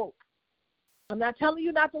 stay woke. I'm not telling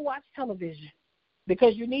you not to watch television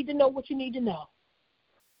because you need to know what you need to know.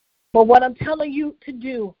 But what I'm telling you to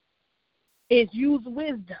do is use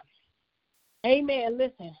wisdom. Amen.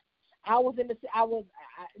 Listen, they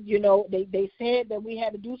said that we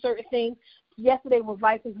had to do certain things. Yesterday was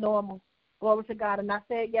life is normal. Glory to God. And I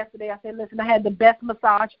said yesterday, listen, I had the best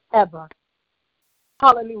massage ever.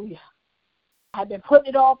 Hallelujah. I've been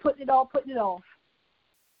putting it off.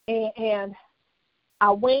 And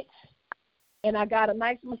I went and I got a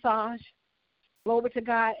nice massage. Glory to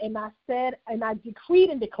God. And I said, and I decreed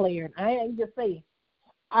and declared, I ain't just saying,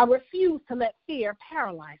 I refuse to let fear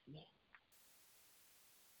paralyze me.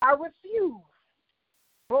 I refuse,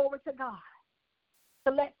 glory to God,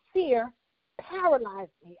 to let fear paralyze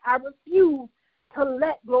me. I refuse to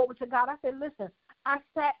let, glory to God. I said, listen, I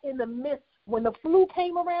sat in the midst. When the flu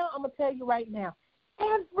came around, I'm going to tell you right now,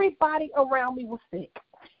 everybody around me was sick.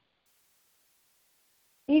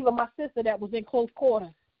 Even my sister that was in close quarters.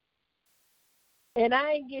 And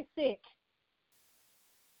I ain't get sick.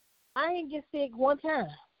 I ain't get sick one time.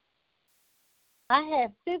 I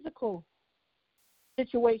had physical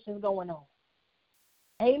situations going on.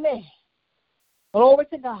 Amen. Glory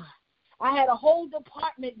to God. I had a whole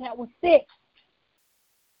department that was sick.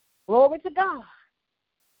 Glory to God.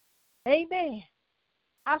 Amen.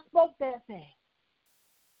 I spoke that thing.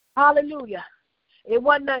 Hallelujah. It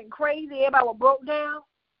wasn't nothing crazy. Everybody was broke down.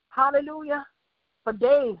 Hallelujah. For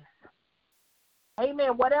days.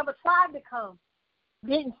 Amen. Whatever tried to come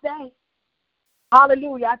didn't stay.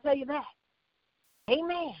 Hallelujah. I tell you that.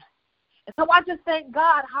 Amen. And so I just thank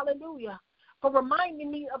God, hallelujah, for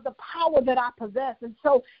reminding me of the power that I possess. And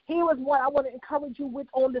so here is what I want to encourage you with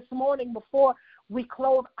on this morning before we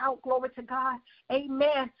close out. Glory to God.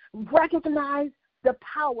 Amen. Recognize the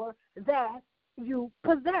power that you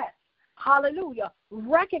possess. Hallelujah.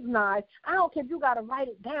 Recognize, I don't care if you got to write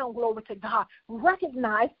it down, glory to God.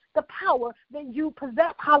 Recognize the power that you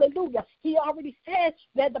possess. Hallelujah. He already said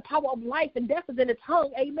that the power of life and death is in the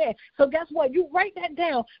tongue. Amen. So guess what? You write that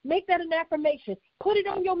down. Make that an affirmation. Put it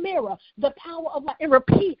on your mirror. The power of life. And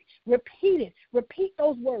repeat it. Repeat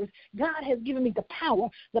those words. God has given me the power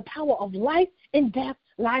of life and death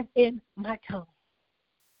lies in my tongue.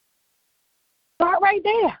 Start right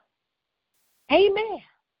there. Amen.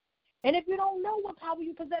 And if you don't know what power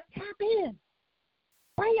you possess, tap in.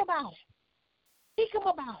 Pray about it. Speak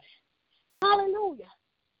about it. Hallelujah.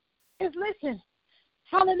 Just listen.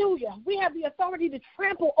 Hallelujah. We have the authority to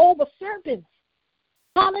trample over serpents.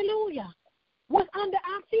 Hallelujah. What's under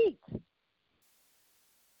our feet?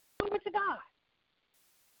 Glory to God.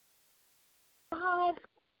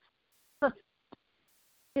 God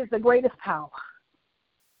is the greatest power.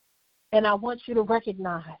 And I want you to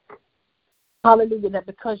recognize, hallelujah, that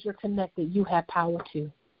because you're connected, you have power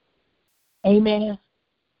too. Amen.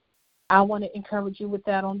 I want to encourage you with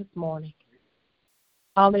that on this morning.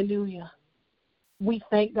 Hallelujah. We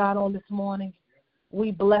thank God on this morning.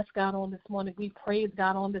 We bless God on this morning. We praise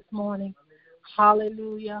God on this morning.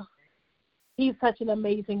 Hallelujah. He's such an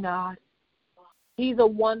amazing God. He's a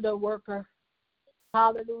wonder worker.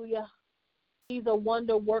 Hallelujah. He's a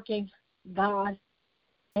wonder working God.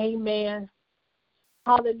 Amen.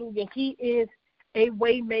 Hallelujah. He is a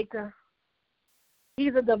way maker.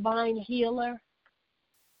 He's a divine healer.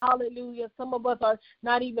 Hallelujah. Some of us are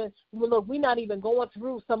not even, look, we're not even going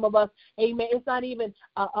through, some of us, amen. It's not even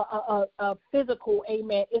a physical,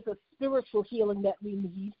 amen. It's a spiritual healing that we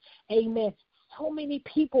need. Amen. So many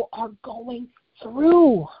people are going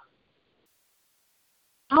through.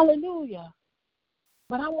 Hallelujah.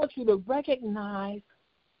 But I want you to recognize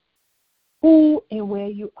who and where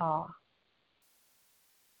you are,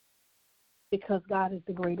 because God is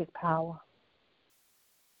the greatest power.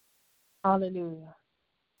 Hallelujah.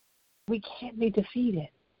 We can't be defeated.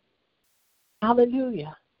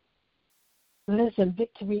 Hallelujah. Listen,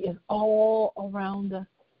 victory is all around us.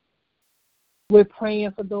 We're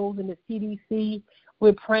praying for those in the CDC.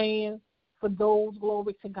 We're praying for those,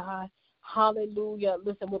 glory to God. Hallelujah.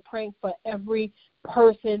 Listen, we're praying for every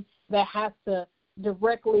person that has to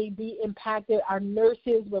directly be impacted. Our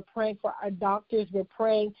nurses, we're praying for our doctors. We're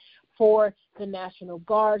praying for the National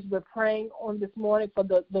Guards. We're praying on this morning for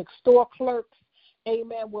the store clerks.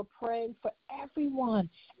 Amen. We're praying for everyone,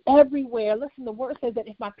 everywhere. Listen, the word says that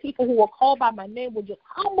if my people who are called by my name will just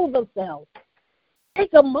humble themselves,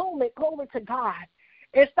 take a moment, glory to God,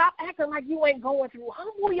 and stop acting like you ain't going through.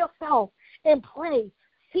 Humble yourself and pray.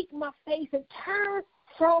 Seek my face and turn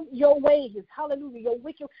from your ways. Hallelujah. Your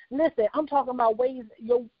wicked. Listen, I'm talking about ways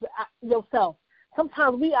yourself.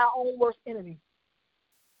 Sometimes we are our own worst enemy.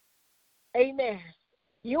 Amen.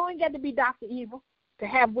 You ain't got to be Dr. Evil to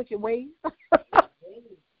have wicked ways.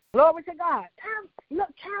 Glory to God. Turn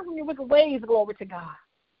from your wicked ways, glory to God.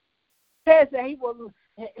 It says that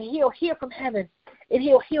he'll hear from heaven and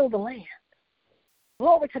he'll heal the land.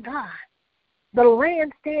 Glory to God. The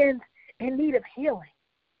land stands in need of healing.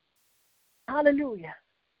 Hallelujah.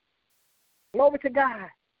 Glory to God.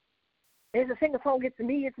 There's a single song, it's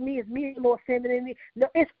me, Lord, standing in me. No,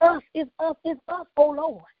 it's us, oh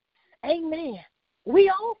Lord. Amen. We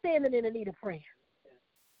all standing in the need of prayer.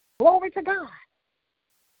 Glory to God.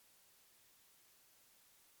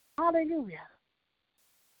 Hallelujah.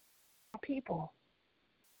 People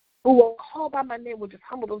who will call by my name will just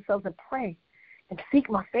humble themselves and pray and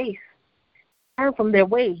seek my face. turn from their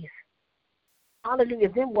ways. Hallelujah.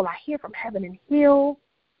 Then will I hear from heaven and heal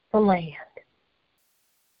the land.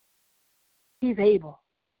 He's able.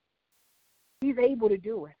 He's able to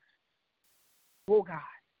do it. Oh, God.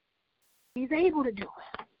 He's able to do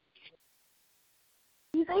it.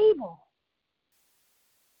 He's able.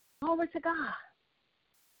 Glory to God.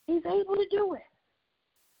 He's able to do it.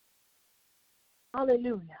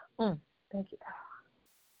 Hallelujah. Thank you, God.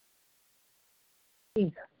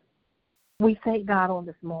 Jesus. We thank God on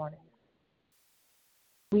this morning.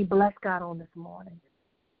 We bless God on this morning.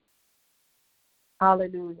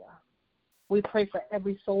 Hallelujah. We pray for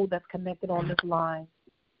every soul that's connected on this line.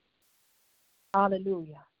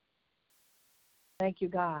 Hallelujah. Thank you,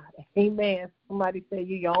 God. Amen. Somebody say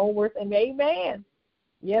you're your own worst enemy. Amen.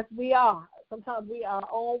 Yes, we are. Sometimes we are our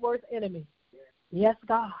own worst enemy. Yes,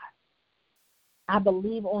 God. I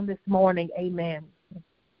believe on this morning, amen.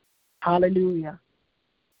 Hallelujah.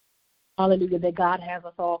 Hallelujah, that God has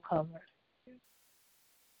us all covered.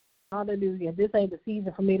 Hallelujah. This ain't the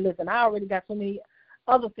season for me. Listen, I already got so many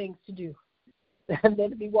other things to do than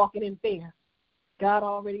to be walking in fear. God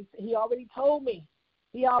He already told me.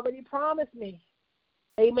 He already promised me.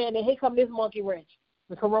 Amen. And here come this monkey wrench,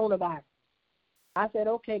 the coronavirus. I said,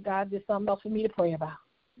 okay, God, there's something else for me to pray about.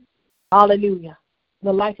 Hallelujah.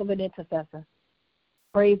 The life of an intercessor.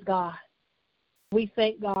 Praise God. We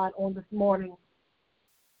thank God on this morning.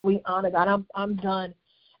 We honor God. I'm done.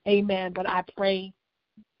 Amen. But I pray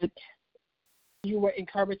that you were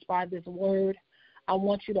encouraged by this word. I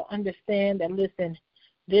want you to understand that, listen,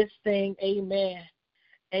 this thing, amen.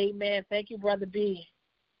 Amen. Thank you, Brother B.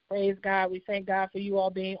 Praise God. We thank God for you all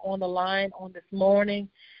being on the line on this morning.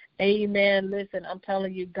 Amen. Listen, I'm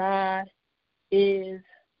telling you, God is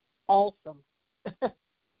awesome.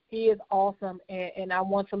 He is awesome, and I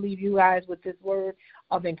want to leave you guys with this word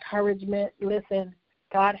of encouragement. Listen,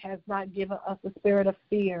 God has not given us the spirit of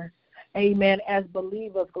fear. Amen. As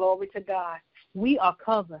believers, glory to God, we are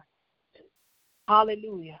covered.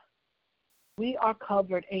 Hallelujah. We are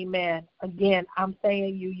covered. Amen. Again, I'm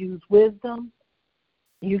saying you use wisdom.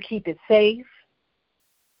 You keep it safe.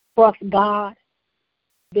 Trust God.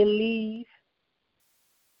 Believe.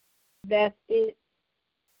 That's it.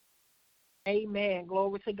 Amen.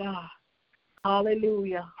 Glory to God.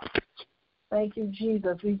 Hallelujah. Thank you,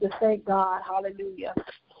 Jesus. We just thank God. Hallelujah.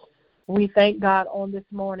 We thank God on this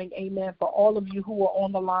morning. Amen. For all of you who are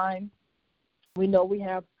on the line. We know we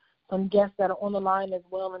have some guests that are on the line as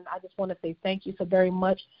well, and I just want to say thank you so very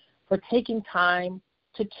much for taking time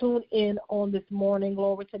to tune in on this morning.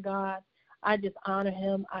 Glory to God. I just honor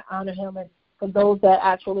him. I honor him. And for those that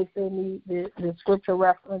actually send me the scripture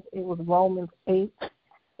reference, it was Romans 8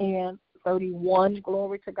 and 31.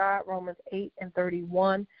 Glory to God. Romans 8 and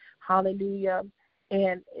 31. Hallelujah.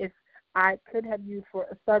 And if I could have used for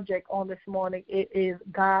a subject on this morning, it is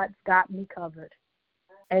God's got me covered.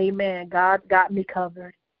 Amen. God's got me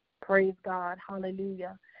covered. Praise God.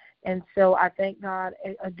 Hallelujah. And so I thank God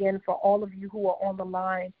again for all of you who are on the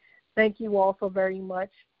line. Thank you also very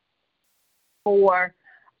much for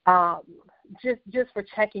just for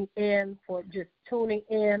checking in, for just tuning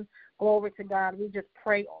in. Glory to God. We just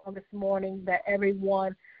pray on this morning that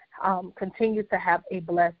everyone continues to have a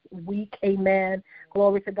blessed week. Amen.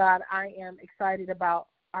 Glory to God. I am excited about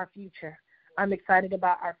our future. I'm excited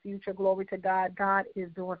about our future. Glory to God. God is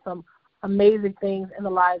doing some amazing things in the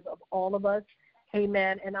lives of all of us.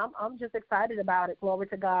 Amen. And I'm just excited about it. Glory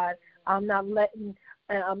to God. I'm not letting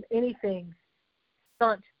anything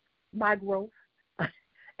stunt my growth.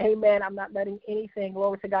 Amen. I'm not letting anything,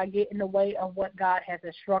 glory to God, get in the way of what God has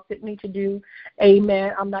instructed me to do.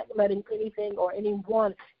 Amen. I'm not letting anything or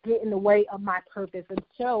anyone get in the way of my purpose. And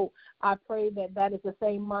so I pray that that is the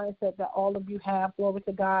same mindset that all of you have. Glory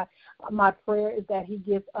to God. My prayer is that he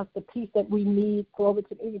gives us the peace that we need. Glory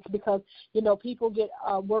to God. Because, people get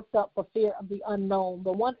worked up for fear of the unknown.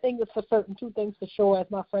 But one thing is for certain, two things for sure, as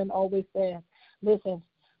my friend always says. Listen,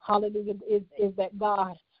 hallelujah, is that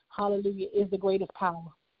God, hallelujah, is the greatest power.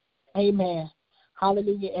 Amen.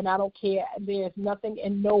 Hallelujah. And I don't care. There's nothing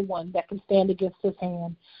and no one that can stand against his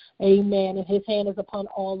hand. Amen. And his hand is upon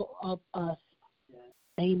all of us.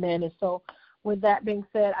 Amen. And so with that being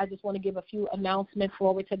said, I just want to give a few announcements.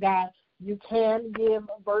 Glory to God. You can give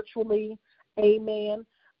virtually. Amen.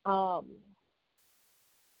 You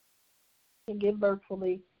can give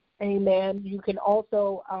virtually. Amen. You can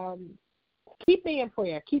also keep me in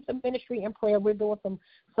prayer. Keep the ministry in prayer. We're doing some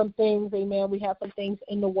things. Amen. We have some things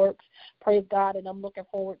in the works. Praise God. And I'm looking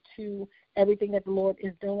forward to everything that the Lord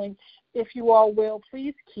is doing. If you all will,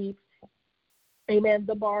 please keep, amen,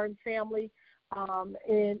 the Barnes family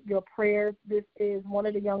in your prayers. This is one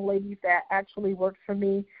of the young ladies that actually works for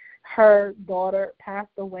me. her daughter passed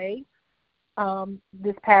away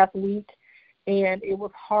this past week, and it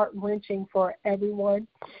was heart-wrenching for everyone.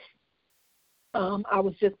 I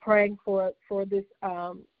was just praying for this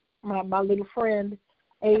my little friend,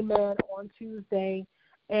 amen, on Tuesday.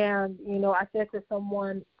 And, I said to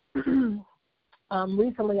someone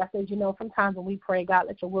recently, I said, sometimes when we pray, God,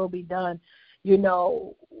 let your will be done,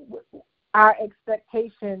 our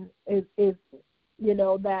expectation is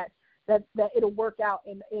that it'll work out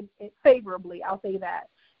in favorably, I'll say that.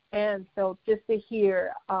 And so just to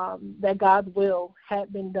hear that God's will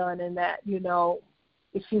had been done and that,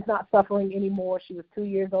 she's not suffering anymore. She was 2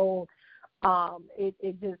 years old. It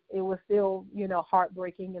was still,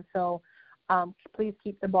 heartbreaking. And so please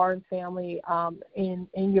keep the Barnes family in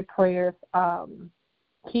your prayers.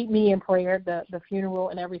 Keep me in prayer. The funeral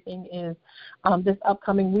and everything is this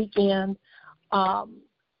upcoming weekend. And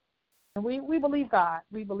we believe God.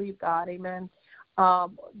 We believe God. Amen.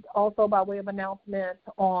 Also, by way of announcement,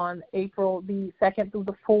 on April the 2nd through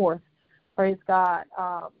the 4th, praise God,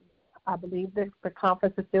 I believe the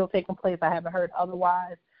conference is still taking place. I haven't heard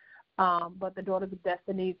otherwise. But the Daughters of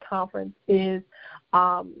Destiny conference is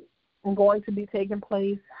going to be taking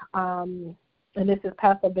place. And this is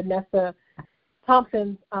Pastor Vanessa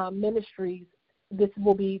Thompson's ministries. This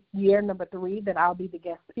will be year number 3 that I'll be the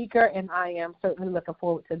guest speaker, and I am certainly looking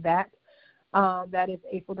forward to that. That is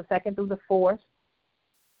April the 2nd through the 4th.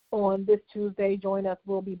 On this Tuesday, join us.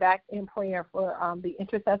 We'll be back in prayer for the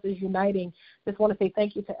Intercessors Uniting. Just want to say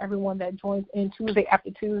thank you to everyone that joins in Tuesday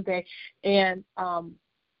after Tuesday. And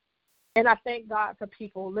I thank God for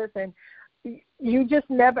people. Listen, you just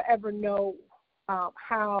never, ever know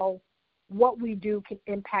how what we do can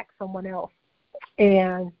impact someone else.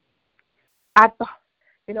 And I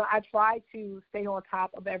try to stay on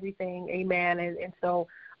top of everything, amen. And so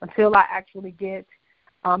until I actually get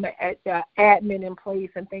admin in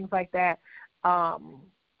place and things like that,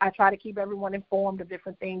 I try to keep everyone informed of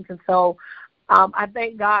different things. And so I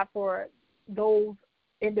thank God for those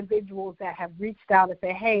individuals that have reached out and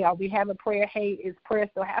say, hey, are we having prayer? Hey, is prayer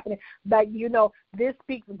still happening? But, this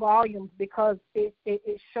speaks volumes because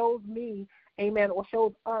it shows me, amen, or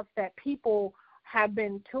shows us that people have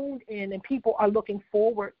been tuned in and people are looking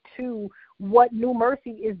forward to what New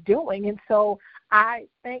Mercy is doing. And so I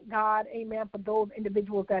thank God, amen, for those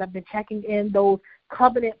individuals that have been checking in, those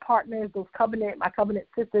covenant partners, my covenant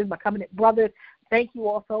sisters, my covenant brothers. Thank you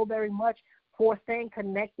all so very much for staying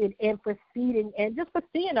connected and for seeding and just for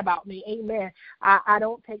seeing about me. Amen. I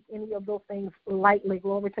don't take any of those things lightly.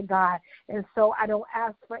 Glory to God. And so I don't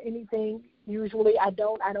ask for anything. Usually I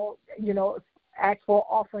don't, ask for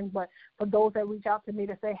offering, but for those that reach out to me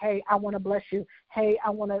to say, hey, I want to bless you. Hey, I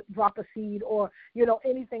want to drop a seed or,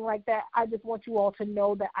 anything like that. I just want you all to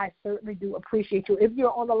know that I certainly do appreciate you. If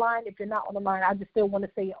you're on the line, if you're not on the line, I just still want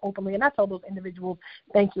to say it openly. And I tell those individuals,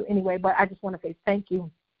 thank you anyway, but I just want to say thank you.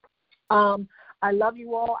 I love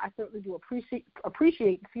you all. I certainly do appreciate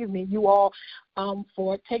you all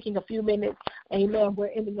for taking a few minutes. Amen. We're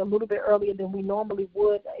ending a little bit earlier than we normally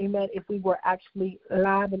would. Amen. If we were actually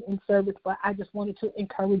live and in service, but I just wanted to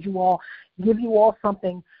encourage you all, give you all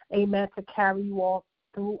something, amen, to carry you all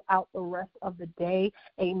throughout the rest of the day,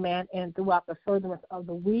 amen, and throughout the furtherance of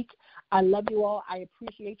the week. I love you all. I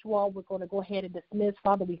appreciate you all. We're going to go ahead and dismiss.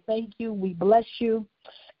 Father, we thank you. We bless you.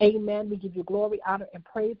 Amen. We give you glory, honor, and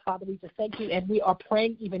praise. Father, we just thank you, and we are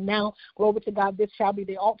praying even now. Glory to God. This shall be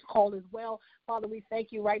the altar call as well. Father, we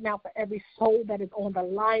thank you right now for every soul that is on the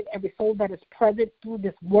line, every soul that is present through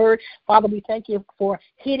this word. Father, we thank you for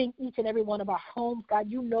hitting each and every one of our homes. God,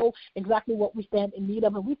 you know exactly what we stand in need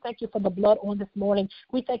of, and we thank you for the blood on this morning.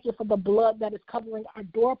 We thank you for the blood that is covering our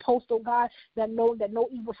doorpost, oh God, that no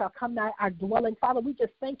evil shall come nigh our dwelling. Father, we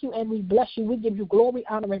just thank you and we bless you. We give you glory,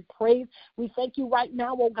 honor, and praise. We thank you right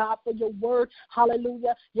now, oh God, for your word.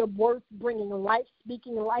 Hallelujah. Your word bringing life,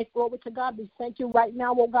 speaking life. Glory to God. We thank you right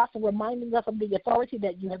now, oh God, for reminding us of the authority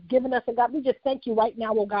that you have given us. And God, we just thank you right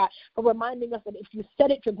now, oh God, for reminding us that if you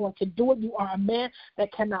said it, you're going to do it. You are a man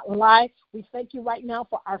that cannot lie. We thank you right now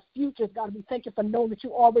for our futures, God. We thank you for knowing that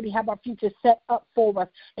you already have our futures set up for us.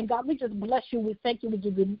 And God, we just bless you. We thank you. We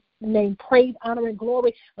give you name praise, honor, and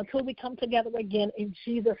glory until we come together again in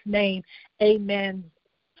Jesus' name. Amen.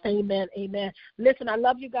 Amen. Amen. Listen, I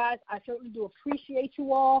love you guys. I certainly do appreciate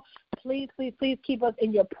you all. Please, please, please keep us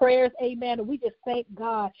in your prayers. Amen. And we just thank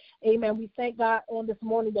God. Amen. We thank God on this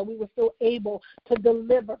morning that we were still able to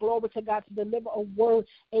deliver, glory to God, to deliver a word.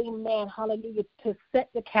 Amen. Hallelujah. To set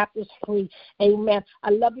the captives free. Amen. I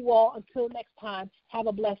love you all. Until next time, have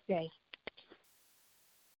a blessed day.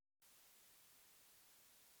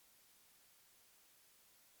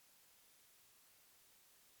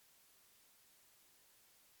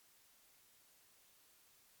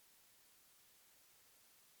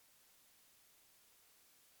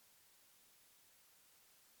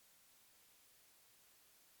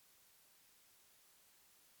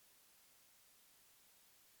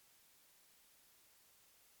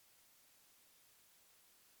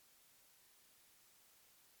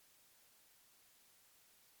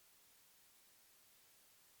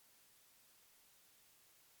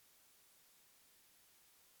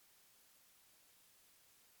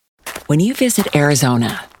 When you visit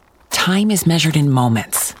Arizona, time is measured in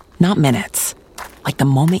moments, not minutes. Like the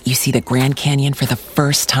moment you see the Grand Canyon for the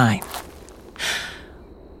first time.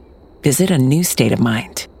 Visit a new state of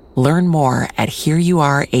mind. Learn more at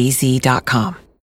hereyouareaz.com.